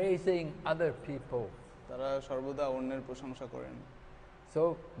praising other people. তারা সর্বদা অন্যের প্রশংসা করেন। So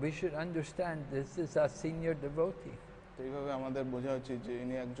we should understand this is a senior devotee. তো এইভাবে আমাদের বোঝা উচিত যে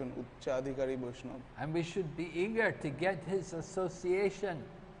ইনি একজন উচ্চাধিকারী বৈষ্ণব। And we should be eager to get his association.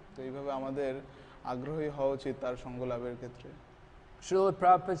 তো এইভাবে আমাদের আগ্রহী হওয়া উচিত তার সঙ্গ লাভের ক্ষেত্রে। Srila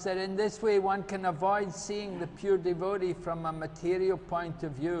Prabhupada said, in this way one can avoid seeing the pure devotee from a material point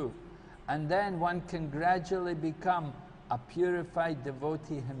of view, and then one can gradually become a purified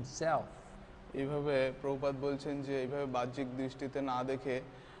devotee himself. এইভাবে প্রভুপাদ বলছেন যে এইভাবে বাহ্যিক দৃষ্টিতে না দেখে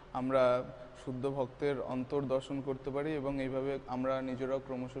আমরা শুদ্ধ ভক্তের অন্তর্দর্শন করতে পারি এবং এইভাবে আমরা নিজেরাও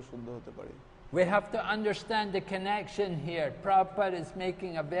ক্রমশ শুদ্ধ হতে পারি। We have to understand the connection here. Prabhupada is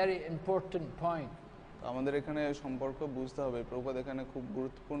making a very important point. আমাদের এখানে সম্পর্ক বুঝতে হবে, প্রভুপাদ এখানে খুব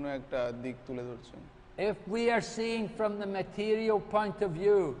গুরুত্বপূর্ণ একটা দিক তুলে ধরছেন। If we are seeing from the material point of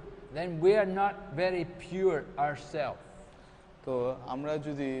view, then we are not very pure ourselves. তো আমরা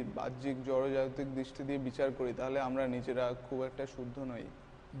যদি বাহ্যিক জড়জাগতিক দৃষ্টি দিয়ে বিচার করি তাহলে আমরা নিজেরা খুব একটা শুদ্ধ নই।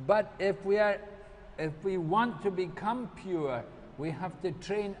 But if we want to become pure, we have to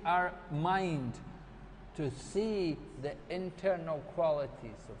train our mind to see the internal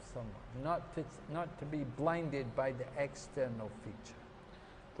qualities of someone, not to be blinded by the external feature.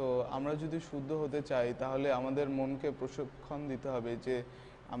 তো আমরা যদি শুদ্ধ হতে চাই তাহলে আমাদের মনকে প্রশিক্ষণ দিতে হবে যে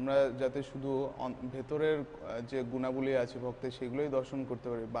আমরা যাতে শুধু ভেতরের যে গুণাবলী আছে ভক্তের সেগুলোই দর্শন করতে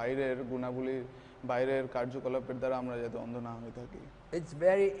পারি, বাইরের গুণাবলী বাইরের কার্যকলাপের দ্বারা আমরা যাতে অন্ধ না হয়ে থাকি। It's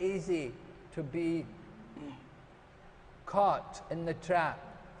very easy to be caught in the trap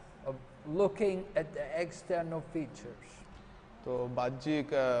of looking at the external features. তো বাহ্যিক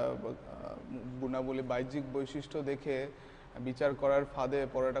গুণাবলী বাহ্যিক বৈশিষ্ট্য দেখে বিচার করার ফাঁদে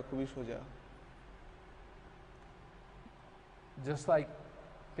পড়াটা খুবই সোজা। Just like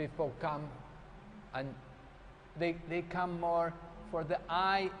people come and they come more for the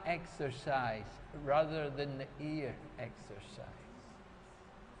eye exercise rather than the ear exercise.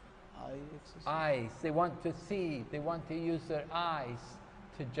 Eye exercise? Eyes, they want to see, they want to use their eyes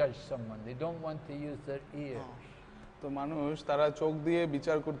to judge someone. They don't want to use their ears. তো মানুষ তারা চোখ দিয়ে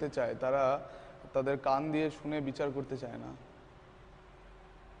বিচার করতে চায়, তারা তাদের কান দিয়ে শুনে বিচার করতে চায় না।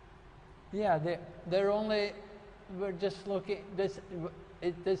 Yeah, they're only, we're just looking,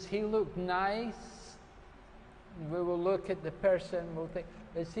 does he look nice? We will look at the person, we'll think,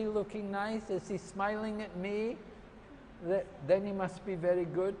 is he looking nice? Is he smiling at me? Then he must be very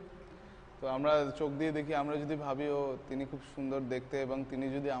good. তো আমরা চোখ দিয়ে দেখি, আমরা যদি ভাবি ও তিনি খুব সুন্দর দেখতে এবং তিনি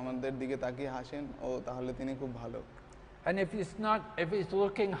যদি আমাদের দিকে তাকিয়ে হাসেন ও তাহলে তিনি খুব ভালো। And if he's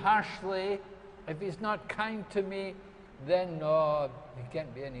looking harshly, if he's not kind to me, then no, he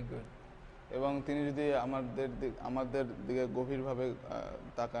can't be any good. এবং তিনি যদি আমাদের দিকে গভীরভাবে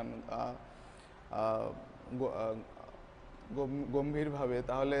তাকান গম্ভীরভাবে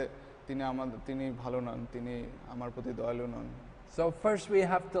তাহলে তিনি ভালো নন, তিনি আমার প্রতি দয়ালু নন। So first we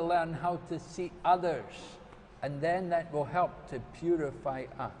have to learn how to see others, and then that will help to purify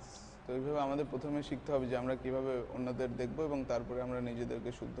us. তো এইভাবে আমাদের প্রথমে শিখতে হবে যে আমরা কিভাবে অন্যদের দেখব এবং তারপরে আমরা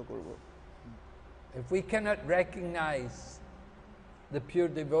নিজেদেরকে শুদ্ধ করব। If we cannot recognize the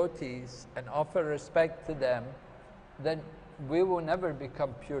pure devotees and offer respect to them, then we will never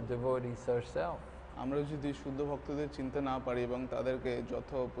become pure devotees ourselves. আমরা যদি শুদ্ধ ভক্তদের চিনতে না পারি এবং তাদেরকে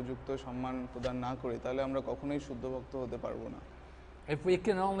যথোপযুক্ত সম্মান প্রদান না করি তাহলে আমরা কখনোই শুদ্ধ ভক্ত হতে পারবো না। If we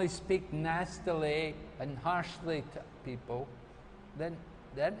can only speak nastily and harshly to people, then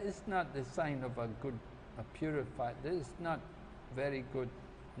that is not the sign of a purified, that is not very good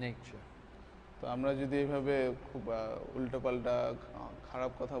nature. তো আমরা যদি এইভাবে খুব উল্টোপাল্টা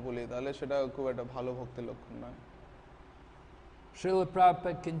খারাপ কথা বলি তাহলে সেটা খুব একটা ভালো ভক্তের লক্ষণ নয়। Srila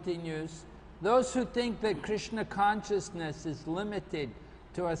Prabhupada continues, those who think that Krishna consciousness is limited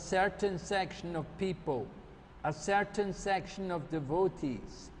to a certain section of people, a certain section of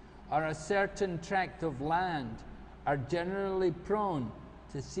devotees, or a certain tract of land, are generally prone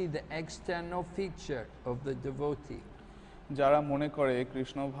to see the external feature of the devotee. যারা মনে করে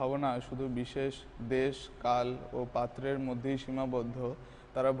কৃষ্ণ ভাবনা শুধু বিশেষ দেশ কাল ও পাত্রের মধ্যেই সীমাবদ্ধ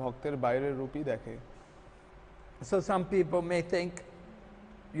তারা ভক্তের বাইরের রূপই দেখে। So some people may think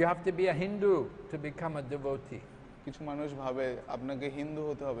you have to be a Hindu to become a devotee. কিছু মানুষ ভাবে আপনাকে হিন্দু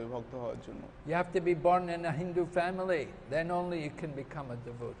হতে হবে ভক্ত হওয়ার জন্য। You have to be born in a Hindu family, then only you can become a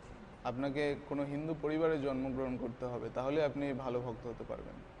devotee. আপনাকে কোনো হিন্দু পরিবারে জন্মগ্রহণ করতে হবে তাহলে আপনি ভালো ভক্ত হতে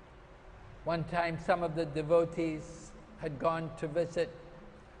পারবেন। One time some of the devotees had gone to visit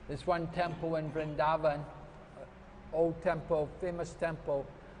this one temple in Vrindavan, old temple, famous temple,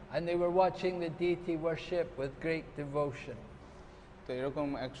 and they were watching the deity worship with great devotion. তো এরকম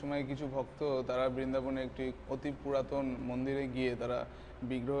এক সময় কিছু ভক্ত তারা বৃন্দাবনে একটি অতি পুরাতন মন্দিরে গিয়ে তারা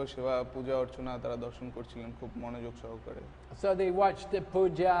বিগ্রহ সেবা পূজা অর্চনা তারা দর্শন করছিলেন খুব মনোযোগ সহকারে। So they watched the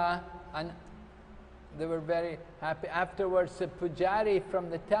puja and they were very happy. Afterwards the pujari from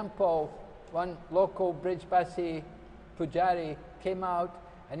the temple, one local Brijbasi pujari came out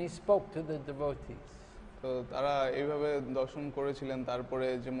and he spoke to the devotees. তো তারা এইভাবে দর্শন করেছিলেন, তারপরে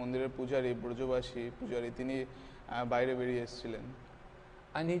যে মন্দিরের পূজারী ব্রজবাসী পূজারী তিনি বাইরে বেরিয়ে এসেছিলেন।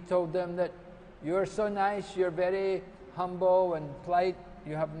 And he told them that you're so nice, you're very humble and polite,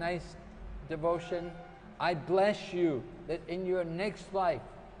 you have nice devotion. I bless you that in your next life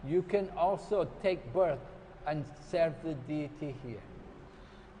you can also take birth and serve the deity here.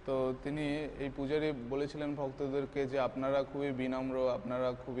 তো তিনি এই পূজারী বলেছিলেন ভক্তদেরকে যে আপনারা খুবই বিনম্র, আপনারা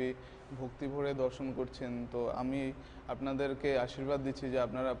খুবই ভক্তি ভরে দর্শন করছেন, তো আমি আপনাদেরকে আশীর্বাদ দিচ্ছি যে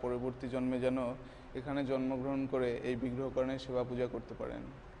আপনারা পরবর্তী জন্মে যেন এখানে জন্মগ্রহণ করে এই বিগ্রহকরণের সেবা পূজা করতে পারেন।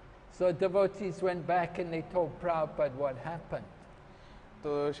 So devotees went back and they told Prabhupada what happened.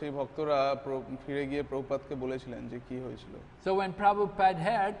 তো সেই ভক্তরা ফিরে গিয়ে প্রভুপাদকে বলেছিলেন যে কি হয়েছিল। So when Prabhupada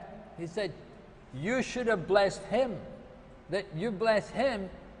heard, he said, you should have blessed him, that you bless him,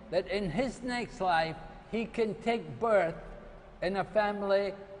 that in his next life he can take birth in a family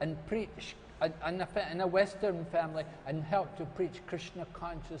and preach, in a Western family, and help to preach Krishna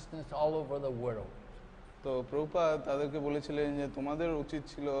consciousness all over the world. তো প্রভুপাদ তাদেরকে বলেছিলেন যে তোমাদের উচিত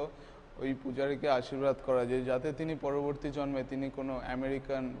ছিল ওই পূজারীকে আশীর্বাদ করা, যে যাতে তিনি পরবর্তী জন্মে তিনি কোনো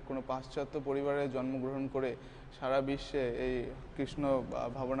আমেরিকান কোনো পাশ্চাত্য পরিবারে জন্মগ্রহণ করে সারা বিশ্বে এই কৃষ্ণ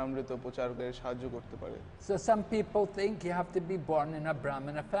ভাবনামৃত প্রচারকে সাহায্য করতে পারে। So some people think you have to be born in a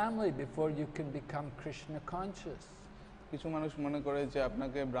Brahmana family before you can become Krishna conscious. কিছু মানুষ মনে করে যে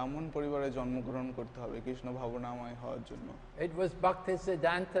আপনাকে ব্রাহ্মণ পরিবারে জন্মগ্রহণ করতে হবে কৃষ্ণ ভাবনাময় হওয়ার জন্য। It was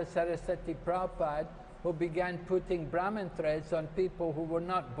Bhaktisiddhanta Saraswati Prabhupada who began putting Brahmin threads on people who were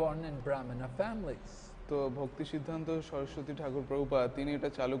not born in Brahmana families. তো ভক্তি সিদ্ধান্ত সরস্বতী ঠাকুর প্রভুপাদ তিনি এটা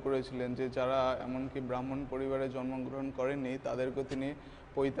চালু করেছিলেন যে যারা এমনকি ব্রাহ্মণ পরিবারে জন্মগ্রহণ করেননি তাদেরকে তিনি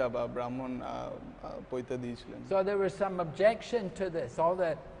পৈতা বা ব্রাহ্মণ পৈতা দিয়েছিলেন। So there was some objection to this. All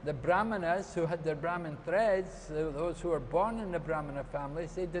the Brahmanas who had their Brahmin threads, those who were born in the Brahmana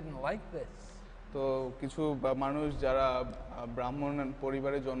families, they didn't like this. তো কিছু মানুষ যারা ব্রাহ্মণ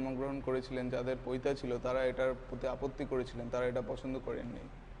পরিবারে জন্মগ্রহণ করেছিলেন যাদের পৈতা ছিল তারা এটার প্রতি আপত্তি করেছিলেন, তারা এটা পছন্দ করেননি।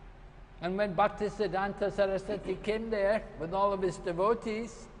 And when Bhaktisiddhanta Saraswati came there with all of his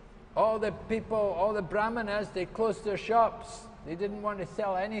devotees, all the people, all the Brahmanas, they closed their shops. They didn't want to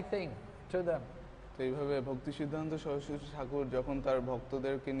sell anything to them. তো এইভাবে ভক্তি সিদ্ধান্ত সরস্বতী ঠাকুর যখন তার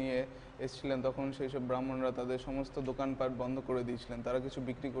ভক্তদেরকে নিয়ে এসেছিলেন তখন সেই সব ব্রাহ্মণরা তাদের সমস্ত দোকানপাট বন্ধ করে দিয়েছিলেন, তারা কিছু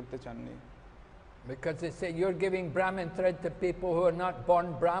বিক্রি করতে চাননি। Because they say, you're giving Brahmin thread to people who are not born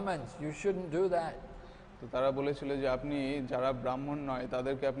Brahmins. You shouldn't do that. তো তারা বলেছিল যে আপনি যারা ব্রাহ্মণ নয়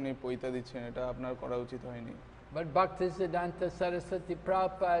তাদেরকে আপনি পৈতা দিচ্ছেন, এটা আপনার করা উচিত হয়নি। But Bhaktisiddhanta Saraswati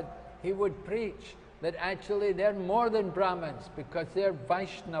Prabhupada, he would preach that actually they're more than Brahmins because they're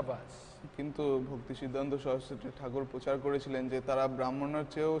Vaishnavas. কিন্তু ভক্তি সিদ্ধান্ত সরস্বতী ঠাকুর প্রচার করেছিলেন যে তারা ব্রাহ্মণের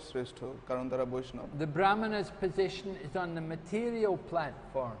চেয়েও শ্রেষ্ঠ, কারণ তারা বৈষ্ণব। The Brahmana's position is on the material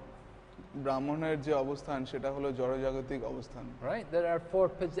platform. ব্রাহ্মণের যে অবস্থান সেটা হলো জড়জাগতিক অবস্থান। Right? There are four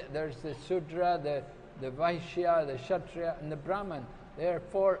positions. There's the Sudra, the Vaishya, the Kshatriya, and the Brahman. There are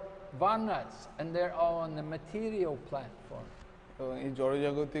four varnas, and they're all on the material platform. তো এই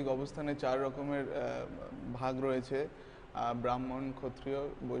জড়জাগতিক অবস্থানে চার রকমের ভাগ রয়েছে, ব্রাহ্মণ, ক্ষত্রিয়,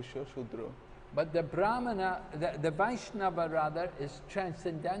 বৈশ্য, শূদ্র। But the Brahmana, the Vaishnava rather, is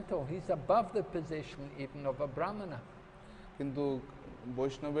transcendental. He's above the position even of a Brahmana. কিন্তু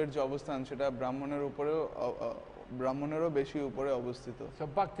বৈষ্ণবের যে অবস্থান সেটা ব্রাহ্মণেরও বেশি উপরে অবস্থিত। So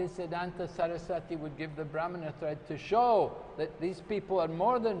Bhaktisiddhanta Saraswati would give the Brahmana thread to show that these people are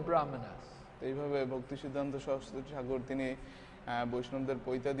more than Brahmanas. এইভাবে ভক্তি সিদ্ধান্ত সরস্বতী ঠাকুর তিনি বৈষ্ণবদের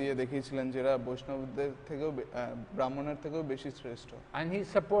পৈতা দিয়ে দেখিয়েছিলেন যারা বৈষ্ণবদের থেকেও ব্রাহ্মণের থেকেও বেশি শ্রেষ্ঠ। And he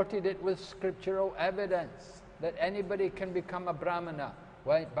supported it with scriptural evidence that anybody can become a Brahmana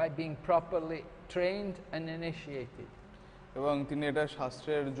by being properly trained and initiated. এবং তিনি এটা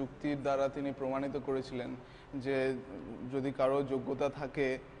শাস্ত্রের যুক্তির দ্বারা তিনি প্রমাণিত করেছিলেন যে যদি কারো যোগ্যতা থাকে,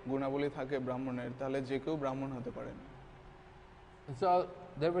 গুণাবলী থাকে ব্রাহ্মণের, তাহলে যে কেউ ব্রাহ্মণ হতে পারেন। So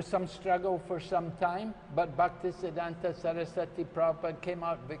there was some struggle for some time, but Bhaktisiddhanta Saraswati Prabhupada came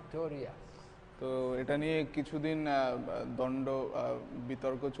out victorious. তো এটা নিয়ে কিছুদিন দণ্ড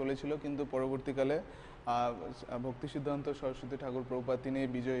বিতর্ক চলেছিল, কিন্তু পরবর্তীকালে ভক্তি সিদ্ধান্ত সরস্বতী ঠাকুর প্রভুপাদ তিনি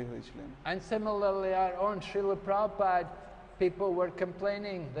বিজয়ী হয়েছিলেন। And similarly our own Srila Prabhupada, people were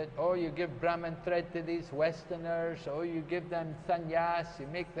complaining that, oh, you give Brahmin thread to these Westerners, oh, you give them sannyas, you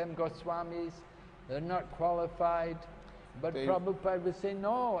make them Goswamis, they're not qualified. But Prabhupada would say,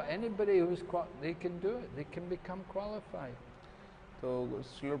 no, anybody who's they can do it, they can become qualified. তো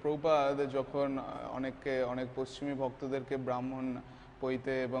শ্রীল প্রভুপাদ যখন অনেক পশ্চিমী ভক্তদেরকে ব্রাহ্মণ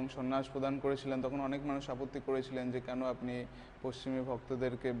পৈতে এবং সন্ন্যাস প্রদান করেছিলেন তখন অনেক মানুষ আপত্তি করেছিলেন যে কেন আপনি পশ্চিমী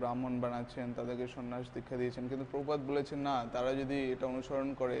ভক্তদেরকে ব্রাহ্মণ বানাচ্ছেন, তাদেরকে সন্ন্যাস দীক্ষা দিয়েছেন। কিন্তু প্রভুপাদ বলেছেন না, তারা যদি এটা অনুসরণ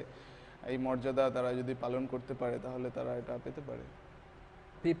করে, এই মর্যাদা তারা যদি পালন করতে পারে তাহলে তারা এটা পেতে পারে।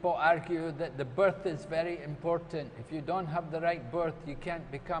 People argue that the birth is very important. If you don't have the right birth, you can't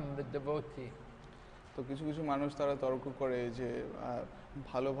become the devotee. তো কিছু কিছু মানুষ তারা তর্ক করে যে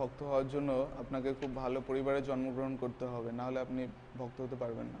ভালো ভক্ত হওয়ার জন্য আপনাকে খুব ভালো পরিবারে জন্মগ্রহণ করতে হবে, না হলে আপনি ভক্ত হতে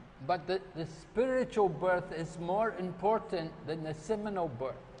পারবেন না। But the spiritual birth is more important than the seminal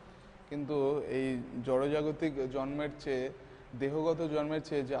birth. কিন্তু এই জড়জাগতিক জন্মের চেয়ে, দেহগত জন্মের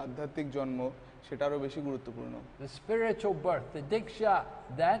চেয়ে যে আধ্যাত্মিক জন্ম সেটা আরো বেশি গুরুত্বপূর্ণ। The spiritual birth, the diksha,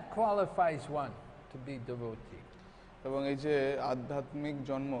 that qualifies one to be devotee. এবং এই যে আধ্যাত্মিক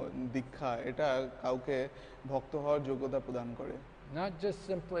জন্ম দীক্ষা, এটা কাউকে ভক্ত হওয়ার যোগ্যতা প্রদান করে। Not just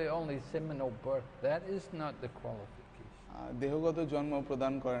simply only seminal birth, that is not the qualification. দেহগত জন্ম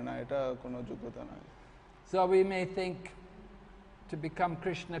প্রদান করে না, এটা কোনো যোগ্যতা নয়। So we may think to become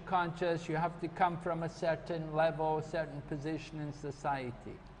Krishna conscious, you have to come from a certain level, certain position in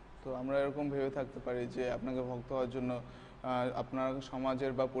society. তো আমরা এরকম ভেবে থাকতে পারি যে আপনাকে ভক্ত হওয়ার জন্য আপনার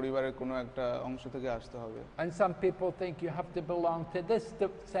সমাজের বা পরিবারের কোনো একটা অংশ থেকে আসতে হবে। And some people think you have to belong to this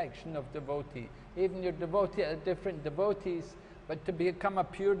section of devotee. Even your devotee are different devotees, but to become a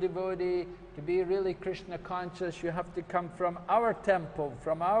pure devotee, to be really Krishna conscious, you have to come from our temple,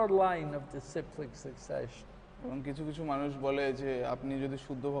 from our line of disciplic succession. এবং কিছু কিছু মানুষ বলে যে আপনি যদি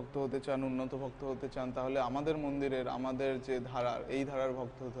শুদ্ধ ভক্ত হতে চান, উন্নত ভক্ত হতে চান, তাহলে আমাদের মন্দিরের আমাদের যে ধারা, এই ধারার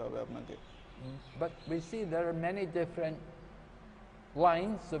ভক্ত হতে হবে আপনাকে। But we see there are many different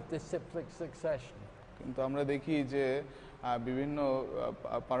lines of disciplic succession. কিন্তু আমরা দেখি যে বিভিন্ন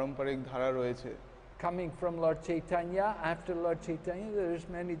পারম্পরিক ধারা রয়েছে। Coming from Lord Chaitanya, after Lord Chaitanya, there is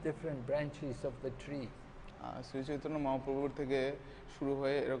many different branches of the tree. Shri Chaitanya মহাপ্রভুর থেকে শুরু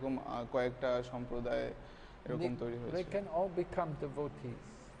হয়ে এরকম কয়েকটা সম্প্রদায় এরকম তৈরি হয়েছে। They can all become devotees.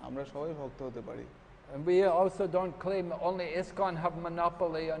 আমরা সবাই ভক্ত হতে পারি। And we also don't claim only ISKCON have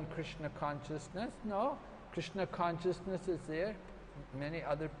monopoly on Krishna consciousness. No, Krishna consciousness is there in many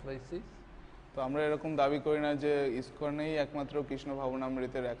other places. তো আমরা এরকম দাবি করি না যে ইসকনেই একমাত্র কৃষ্ণ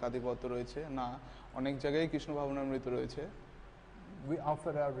ভাবনামৃতের একাধিপত্য রয়েছে, না, অনেক জায়গায় কৃষ্ণ ভাবনামৃত রয়েছে। We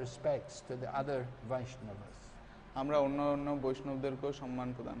offer our respects to the other Vaishnavas. আমরা অন্য বৈষ্ণবদেরকেও সম্মান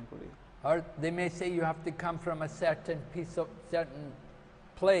প্রদান করি। Or they may say you have to come from a certain certain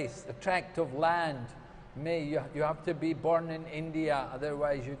place, a tract of land. You have to be born in India,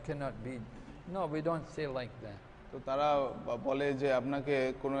 otherwise you cannot be. No, we don't say like that. তো তারা বলে যে আপনাকে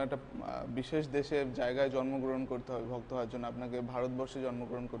কোনো একটা বিশেষ দেশের জায়গায় জন্মগ্রহণ করতে হবে ভক্ত হওয়ার জন্য, আপনাকে ভারতবর্ষে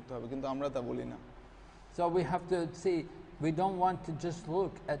জন্মগ্রহণ করতে হবে, কিন্তু আমরা তা বলি না। So we have to see, we don't want to just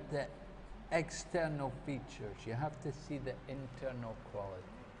look at the external features. You have to see the internal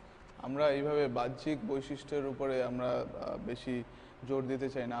quality. আমরা এইভাবে বাহ্যিক বৈশিষ্ট্যের উপরে আমরা বেশি জোর দিতে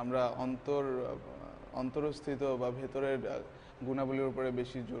চাই না, আমরা অন্তরস্থিত বা ভেতরের গুণাবলীর উপরে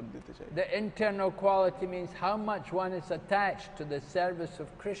বেশি জোর দিতে চাই। The internal quality means how much one is attached to the service of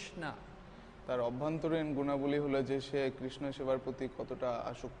Krishna. তার অভ্যন্তরীণ গুণাবলী হলো যে সে কৃষ্ণ সেবার প্রতি কতটা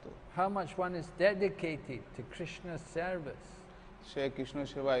আসক্ত। How much one is dedicated to Krishna's service. সে কৃষ্ণ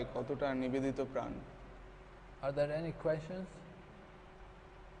সেবায় কতটা নিবেদিত প্রাণ। Are there any questions?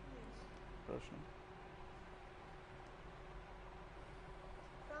 প্রশ্ন।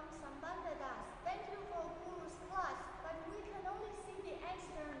 From Sambandha Das, thank you for Guru's class, but we can only see the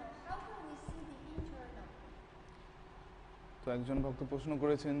external. How can we see the internal? তো একজন ভক্ত প্রশ্ন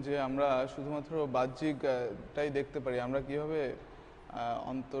করেছেন যে আমরা শুধুমাত্র বাহ্যিকটাই দেখতে পারি, আমরা কিভাবে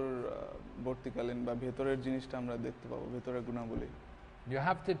অন্তর্বর্তীকালীন বা ভেতরের জিনিসটা আমরা দেখতে পাবো, ভেতরের গুণাবলী? You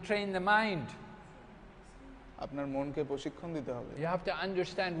have to train the mind. আপনার মনকে প্রশিক্ষণ দিতে হবে। You have to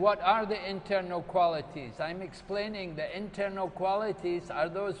understand what are the internal qualities. I'm explaining the internal qualities are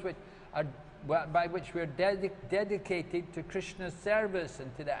those which are by which we are dedicated to Krishna's service and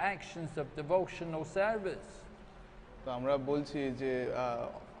to the actions of devotional service. তো আমরা বলছি যে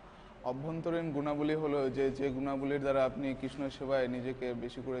অভ্যন্তরীণ গুণাবলী হলো যে গুণাবলীর দ্বারা আপনি কৃষ্ণ সেবায় নিজেকে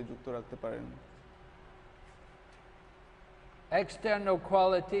বেশি করে যুক্ত রাখতে পারেন। External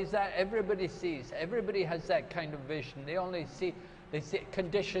qualities that everybody sees. Everybody has that kind of vision. They see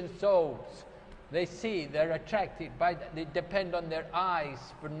conditioned souls. They see, they're attracted by, they depend on their eyes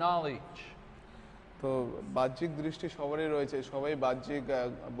for knowledge. তো বাহ্যিক দৃষ্টি সবারই রয়েছে, সবাই বাহ্যিক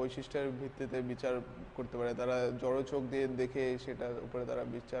বৈশিষ্ট্যের ভিত্তিতে বিচার করতে পারে, তারা জড় চোখ দিয়ে দেখে সেটার উপরে তারা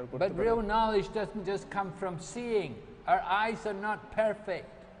বিচার করতে পারে। But real knowledge doesn't just come from seeing. Our eyes are not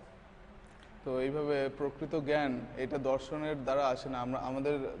perfect. তো এইভাবে প্রকৃত জ্ঞান এটা দর্শনের দ্বারা আসে না,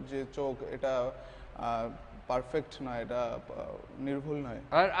 আমাদের যে চোখ এটা পারফেক্ট নয়, এটা নির্ভুল নয়।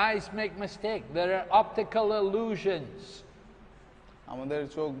 Our eyes make mistake. There are optical illusions. আমাদের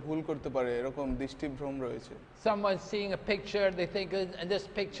চোখ ভুল করতে পারে, এরকম দৃষ্টিভ্রম রয়েছে। Someone seeing a picture, they think in this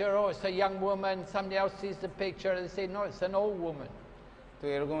picture, oh, it's a young woman. Somebody else sees the picture, they say, no, it's an old woman. তো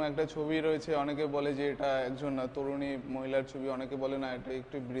এরকম একটা ছবি রয়েছে, অনেকে বলে যে এটা একজন তরুণী মহিলার ছবি, অনেকে বলে না এটা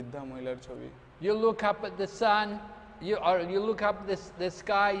একটু বৃদ্ধা মহিলার ছবি। You look up at the sun, you look up the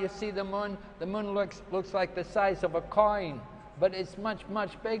sky, you see the moon. The moon looks like the size of a coin, but it's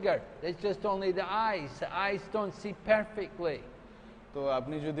much bigger. It's just only the eyes. The eyes don't see perfectly. তো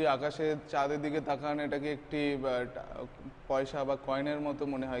আপনি যদি আকাশে চাঁদের দিকে তাকান, এটাকে একটি পয়সা বা কয়েনের মতো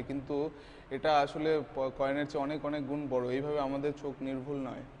মনে হয়, কিন্তু এটা আসলে কয়েনের চেয়ে অনেক অনেক গুণ বড়। এইভাবে আমাদের চোখ নির্ভুল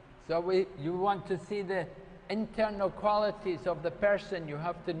নয়। So you want to see the internal qualities of the person, you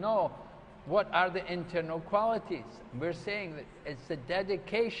have to know what are the internal qualities. We're saying that it's the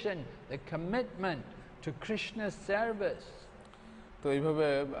dedication, the commitment to Krishna's service. তো এইভাবে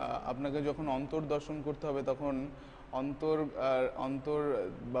আপনাকে যখন অন্তর দর্শন করতে হবে, তখন অন্তর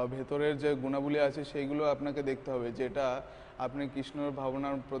বা ভেতরের যে গুণাবলী আছে সেইগুলো আপনাকে দেখতে হবে, যেটা আপনি কৃষ্ণর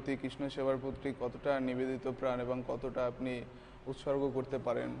ভাবনার প্রতি, কৃষ্ণ সেবার প্রতি কতটা নিবেদিত প্রাণ এবং কতটা আপনি উৎসর্গ করতে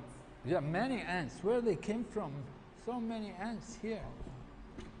পারেন। Yeah, many ants. Where they came from? So many ants here.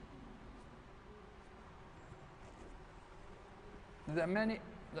 There are many.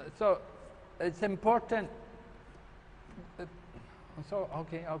 So it's important. So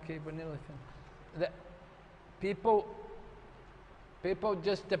okay, vanilla. The people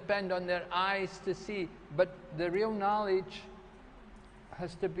just depend on their eyes to see, but the real knowledge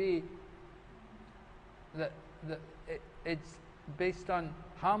has to be it's based on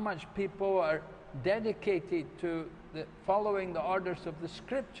how much people are dedicated to following the orders of the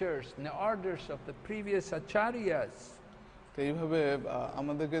scriptures and the orders of the previous acharyas. তো এইভাবে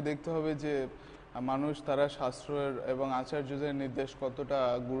আমাদেরকে দেখতে হবে যে মানুষ তারা শাস্ত্রের এবং আচার্যদের নির্দেশ কতটা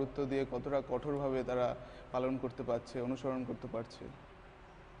গুরুত্ব দিয়ে, কতটা কঠোরভাবে তারা পালন করতে পারছে, অনুসরণ করতে পারছে।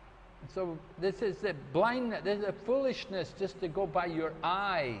 So this is the blindness, this is the foolishness just to go by your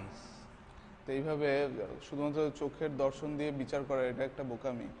eyes. তো এইভাবে শুধুমাত্র চোখের দর্শন দিয়ে বিচার করা এটা একটা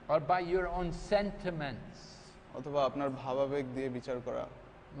বোকামি। Or by your own sentiments. অথবা আপনার ভাবাবেগ দিয়ে বিচার করা।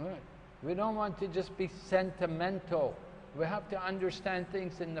 Right. We don't want to just be sentimental. We have to understand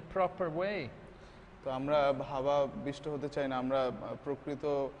things in the proper way. তো আমরা ভাবাবিষ্ট হতে চাই না, আমরা প্রকৃত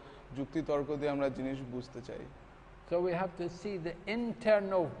যুক্তিতর্ক দিয়ে আমরা জিনিস বুঝতে চাই। So we have to see the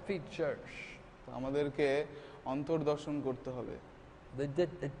internal features. তো আমাদেরকে অন্তর্দর্শন করতে হবে। The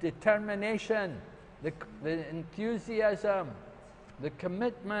determination, the enthusiasm, the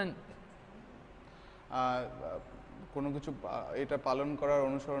commitment. কোনো কিছু এটা পালন করার,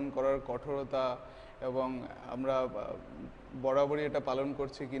 অনুসরণ করার কঠোরতা, এবং আমরা বরাবরই এটা পালন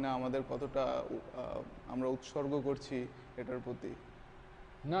করছি কিনা, আমাদের কতটা আমরা উৎসর্গ করছি এটার প্রতি।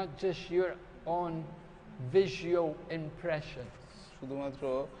 Not just your own visual impressions. শুধুমাত্র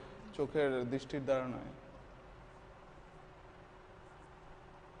চোখের দৃষ্টির দ্বারা নয়।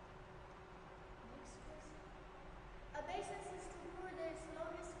 Obeisances to Guru's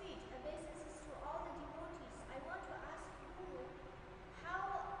lotus feet, obeisances to all the devotees. I want to ask Guru how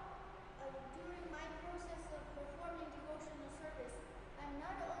during my process of performing devotional service, I'm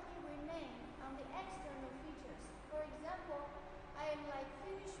not only relying on the external features. For example, I am like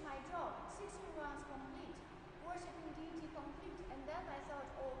finish my job, 16 rounds complete, worshipping deity complete, and then I thought,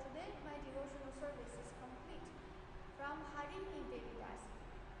 oh, today my devotional service is complete. From Harini Devidas.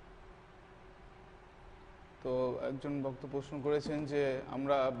 তো একজন ভক্ত প্রশ্ন করেছেন যে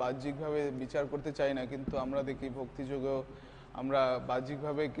আমরা বাহ্যিকভাবে বিচার করতে চাই না, কিন্তু আমরা দেখি ভক্তিযোগেও আমরা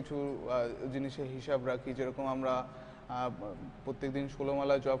বাহ্যিকভাবে কিছু জিনিসের হিসাব রাখি। যেরকম আমরা প্রত্যেকদিন 16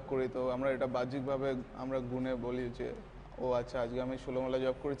 মালা জপ করি, তো আমরা এটা বাহ্যিকভাবে আমরা গুণে বলি যে ও আচ্ছা আজকে আমি 16 মালা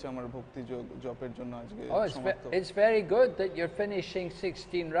জপ করেছি, আমার ভক্তি জপের জন্য আজকে সমাপ্ত। It's very good that you're finishing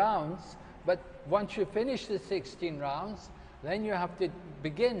 16 rounds, but once you finish the 16 rounds, then you have to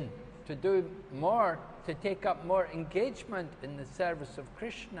begin to do more, to take up more engagement in the service of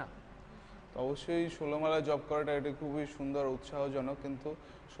Krishna. তো অবশ্যই 16 মালা জপ করাটা এটা খুবই সুন্দর, উৎসাহজনক, কিন্তু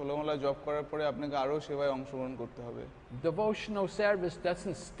 16 মালা জপ করার পরে আপনাকে আরো সেবায় অংশগ্রহণ করতে হবে। Devotional service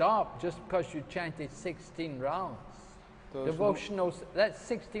doesn't stop just because you chanted 16 rounds. Devotional, that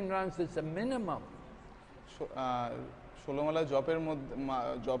 16 rounds is a minimum. 16 মালা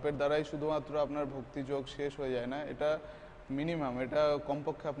জপের দ্বারাই শুধুমাত্র আপনার ভক্তিযোগ শেষ হয়ে যায় না, এটা মিনিমাম, এটা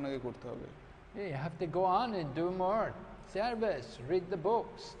কমপক্ষে আপনাকে করতে হবে। You have to go on and do more service, read the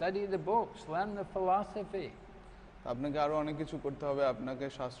books, study the books, learn the philosophy. আপনাকে আরো অনেক কিছু করতে হবে, আপনাকে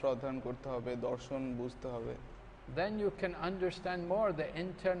শাস্ত্র অধ্যয়ন করতে হবে, দর্শন বুঝতে হবে। Then you can understand more the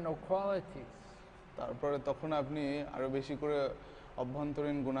internal qualities. তারপরে তখন আপনি আরো বেশি করে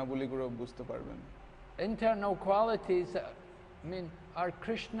অভ্যন্তরীণ গুণাবলীগুলো বুঝতে পারবেন। Internal qualities, I mean, are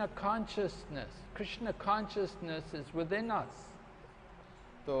Krishna consciousness. Krishna consciousness is within us.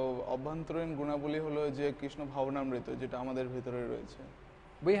 তো অভ্যন্তরীণ গুণাবলী হলো যে কৃষ্ণ ভাবনামৃত, যেটা আমাদের ভিতরে রয়েছে।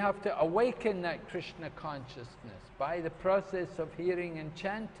 We have to awaken that Krishna consciousness by the process of hearing and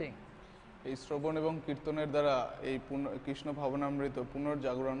chanting. এই শ্রবণ এবং কীর্তনের দ্বারা এই কৃষ্ণ ভাবনামৃত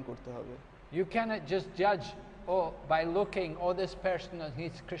পুনর্জাগরণ করতে হবে। You cannot just judge, oh, by looking, oh, this person,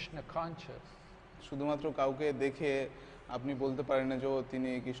 he's Krishna conscious. শুধুমাত্র কাউকে দেখে আপনি বলতে পারেন না যে তিনি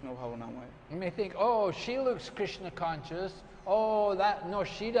Krishna ভাবনাময়। You may think, oh, she looks Krishna conscious. Oh, that no,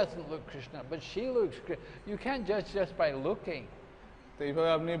 she doesn't look Krishna, but she looks. You can't judge just by looking. তো এইভাবে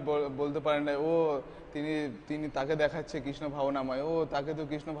আপনি বলতে পারেন না ও তিনি তাকে দেখাচ্ছে কৃষ্ণ ভাবনাময়, ও তাকে তো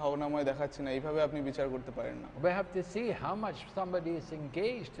কৃষ্ণ ভাবনাময় দেখাচ্ছে না, এইভাবে আপনি বিচার করতে পারেন না। We have to see how much somebody is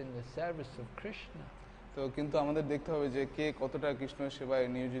engaged in the service of Krishna. তো কিন্তু আমাদের দেখতে হবে যে কে কতটা কৃষ্ণ সেবায়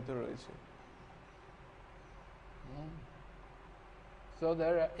নিয়োজিত রয়েছে। So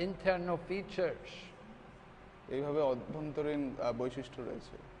there are internal features. এইভাবে অভ্যন্তরীণ বৈশিষ্ট্য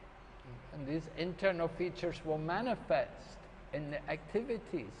রয়েছে। And these internal features will manifest in the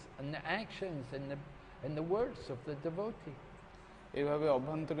activities and the actions and the words of the devotee. এইভাবে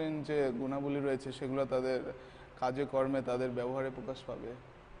অভ্যন্তরীণ যে গুণাবলী রয়েছে সেগুলো তাদের কাজে কর্মে তাদের ব্যবহারে প্রকাশ পাবে।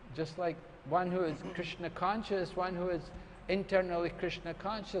 Just like one who is Krishna conscious, one who is internally Krishna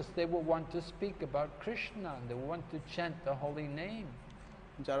conscious, they will want to speak about Krishna and they will want to chant the holy name.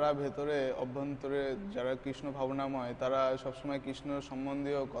 যারা ভেতরে অভ্যন্তরে যারা কৃষ্ণ ভাবনাময় তারা সবসময় কৃষ্ণ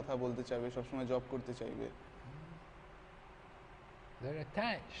সম্বন্ধীয় কথা বলতে চাইবে, সবসময় জপ করতে চাইবে। They're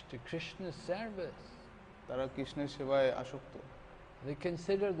attached to Krishna's service. তারা কৃষ্ণের সেবায় আসক্ত। They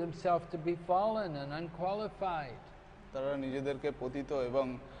consider themselves to be fallen and unqualified. তারা নিজেদেরকে পতিত এবং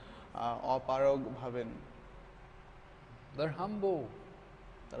অপারগ ভাবেন। They're humble.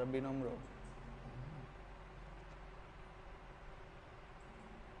 তারা বিনম্র।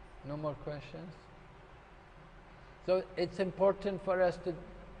 No more questions? So it's important for us to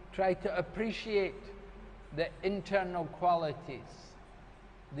try to appreciate the internal qualities.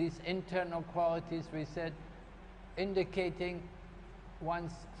 These internal qualities, we said, indicating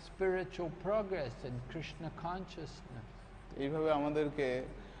one's spiritual progress in Krishna consciousness. এইভাবে আমাদেরকে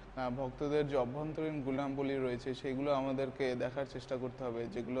ভক্তদের যে অভ্যন্তরীণ গুণাবলী রয়েছে সেগুলো আমাদেরকে দেখার চেষ্টা করতে হবে,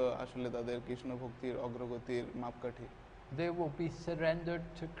 যেগুলো আসলে তাদের কৃষ্ণ ভক্তির অগ্রগতির মাপকাঠি। They will be surrendered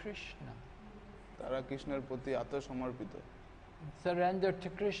to Krishna. তারা কৃষ্ণের প্রতি আত্মসমর্পিত। Surrender to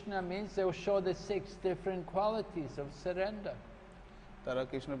Krishna means they will show the 6 different qualities of surrender. তারা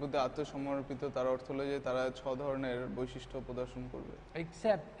কৃষ্ণের প্রতি আত্মসমর্পিত, তার অর্থ হলো যে তারা 6 ধরনের বৈশিষ্ট্য প্রদর্শন করবে।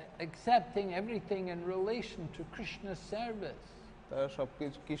 Accepting everything in relation to Krishna's service. তারা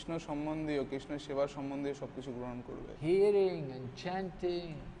সবকিছু কৃষ্ণ সম্বন্ধীয়, কৃষ্ণের সেবা সম্বন্ধীয় সবকিছু গ্রহণ করবে। Hearing and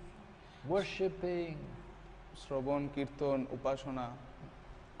chanting, worshipping. শ্রবণ, কীর্তন, উপাসনা।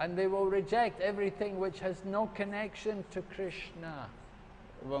 And they will reject everything which has no connection to Krishna.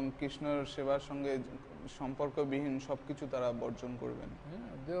 এবং কৃষ্ণের সেবার সঙ্গে সম্পর্কবিহীন সবকিছু তারা বর্জন করবেন।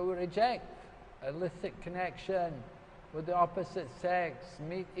 They will reject illicit connection with the opposite sex,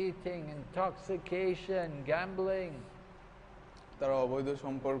 meat eating, intoxication, gambling. তারা অবৈধ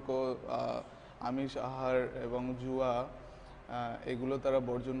সম্পর্ক, আমিষ আহার এবং জুয়া এগুলো তারা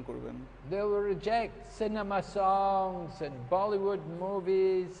বর্জন করবেন। They will reject cinema songs and Bollywood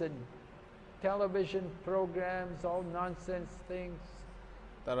movies and television programs, all nonsense things.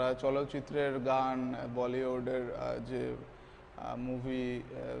 তারা চলচ্চিত্রের গান, বলিউডের যে মুভি,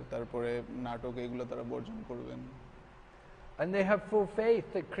 তারপরে নাটক এগুলো তারা বর্জন করবেন। And they have full faith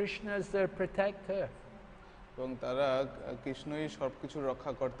that Krishna is their protector. এবং তারা কৃষ্ণই সবকিছুর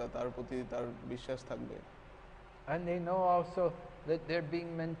রক্ষাকর্তা, তার প্রতি তার বিশ্বাস থাকবে। And they know also that they're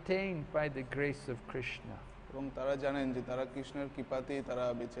being maintained by the grace of Krishna. এবং তারা জানেন যে তারা কৃষ্ণের কৃপাতেই তারা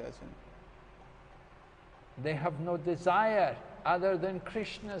বেঁচে আছেন। They have no desire other than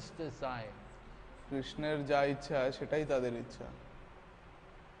Krishna's desire. কৃষ্ণের যা ইচ্ছা সেটাই তাদের ইচ্ছা।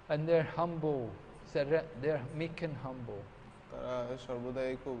 And they're humble, they're meek and humble. তারা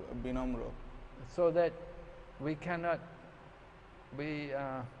সর্বদাই খুব বিনম্র। So that we cannot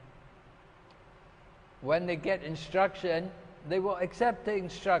when they get instruction, they will accept the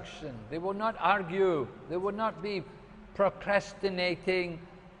instruction. They will not argue. They will not be procrastinating,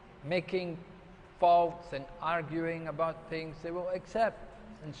 making faults and arguing about things. They will accept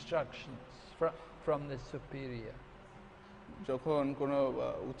instructions from the superior. যখন কোনো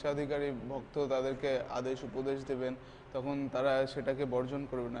উচ্চাধিকারী ভক্ত তাদেরকে আদেশ উপদেশ দেবেন তখন তারা সেটাকে বর্জন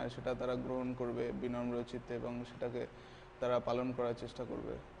করবে না, সেটা তারা গ্রহণ করবে বিনম্র চিত্তে এবং সেটাকে তারা পালন করার চেষ্টা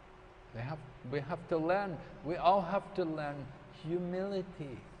করবে। We have to learn. We all have to learn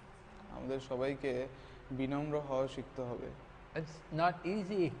humility. আমাদের সবাইকে বিনম্র হওয়া শিখতে হবে। It's not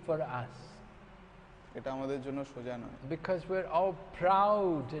easy for us. এটা আমাদের জন্য সোজা নয়। Because we're all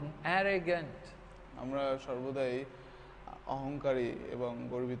proud and arrogant. আমরা সর্বদাই অহংকারী এবং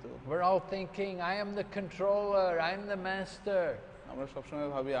গর্বিত। We're all thinking, I am the controller, I am the master. আমরা সবসময়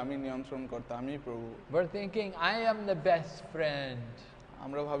ভাবি আমি নিয়ন্ত্রণকর্তা, আমি প্রভু। We're thinking, I am the best friend.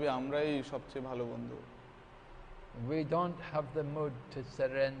 আমরা ভাবি আমরাই সবচেয়ে ভালো বন্ধু। We don't have the mood to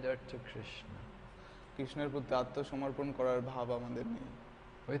surrender to Krishna. কৃষ্ণের প্রতি আত্মসমর্পণ করার ভাব আমাদের নেই।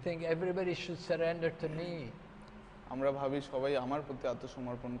 We think everybody should surrender to me. আমরা ভাবি সবাই আমার প্রতি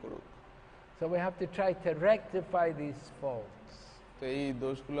আত্মসমর্পণ করুক। So we have to try to rectify these faults. তো এই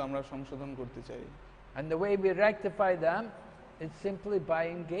দোষগুলো আমরা সংশোধন করতে চাই। And the way we rectify them is simply by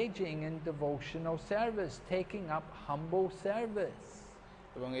engaging in devotional service, taking up humble service.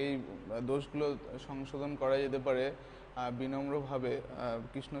 এবং এই দোষগুলো সংশোধন করা যেতে পারে বিনম্রভাবে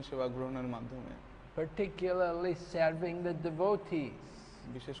কৃষ্ণ সেবা গ্রহণের মাধ্যমে। particularly serving the devotees.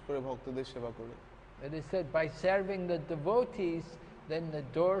 বিশেষ করে ভক্তদের সেবা করে। It is said by serving the devotees, then the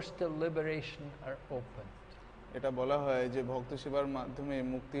doors to liberation are opened. এটা বলা হয় যে ভক্ত সেবার মাধ্যমে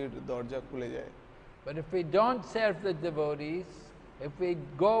মুক্তির দরজা খুলে যায়। But if we don't serve the devotees, if we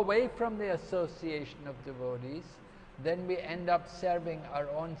go away from the association of devotees, then we end up serving our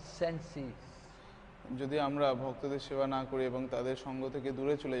own senses. যদি আমরা ভক্তদের সেবা না করি এবং তাদের সঙ্গ থেকে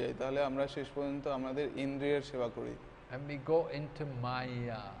দূরে চলে যাই, তাহলে আমরা শেষ পর্যন্ত আমাদের ইন্দ্রিয়ের সেবা করি। And we go into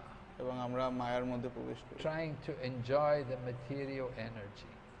Maya. এবং আমরা মায়ার মধ্যে প্রবেশ করি। Trying to enjoy the material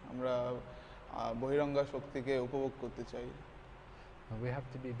energy. আমরা বহিরঙ্গা শক্তিকে উপভোগ করতে চাই। We have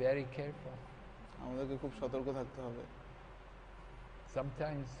to be very careful. আমাদেরকে খুব সতর্ক থাকতে হবে।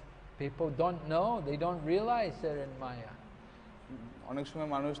 Sometimes people don't know, they don't realize they're in Maya. অনেক সময়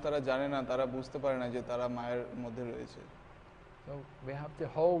মানুষ তারা জানে না, তারা বুঝতে পারে না যে তারা মায়ের মধ্যে রয়েছে। So we have to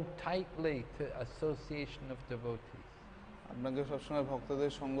hold tightly to association of devotees. আপনাকে সবসময়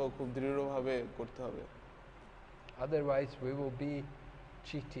ভক্তদের সঙ্গ খুব দৃঢ়ভাবে করতে হবে। Otherwise we will be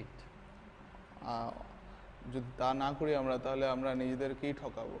cheated. যদি তা না করি আমরা, তাহলে আমরা নিজেদেরকেই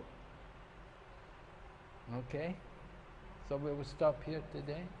ঠকাবো। Okay, so we will stop here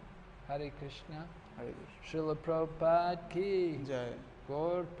today. Hare Krishna. Hare Krishna. Srila Prabhupada ki jai.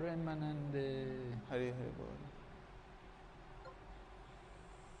 Gaur Premanande. Hare Hare Bol.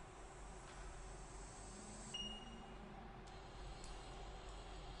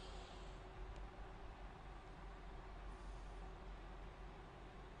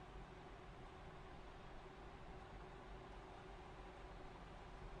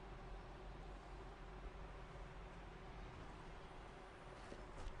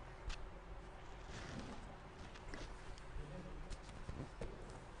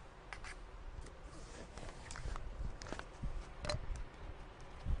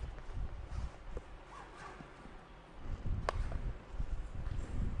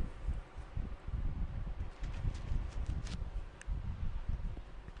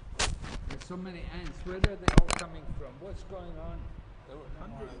 So many ants. Where are they all coming from? What's going on? There were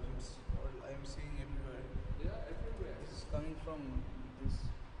hundreds. I am seeing everywhere. Yeah, everywhere. This is coming from this.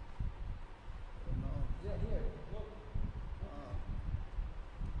 No. Yeah, here. Look.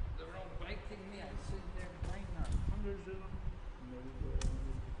 They're all biting me. I sit there biting on hundreds of them.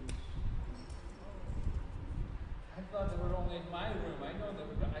 I thought they were only in my room. I know that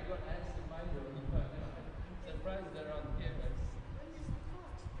I got ants in my room. I'm surprised they're on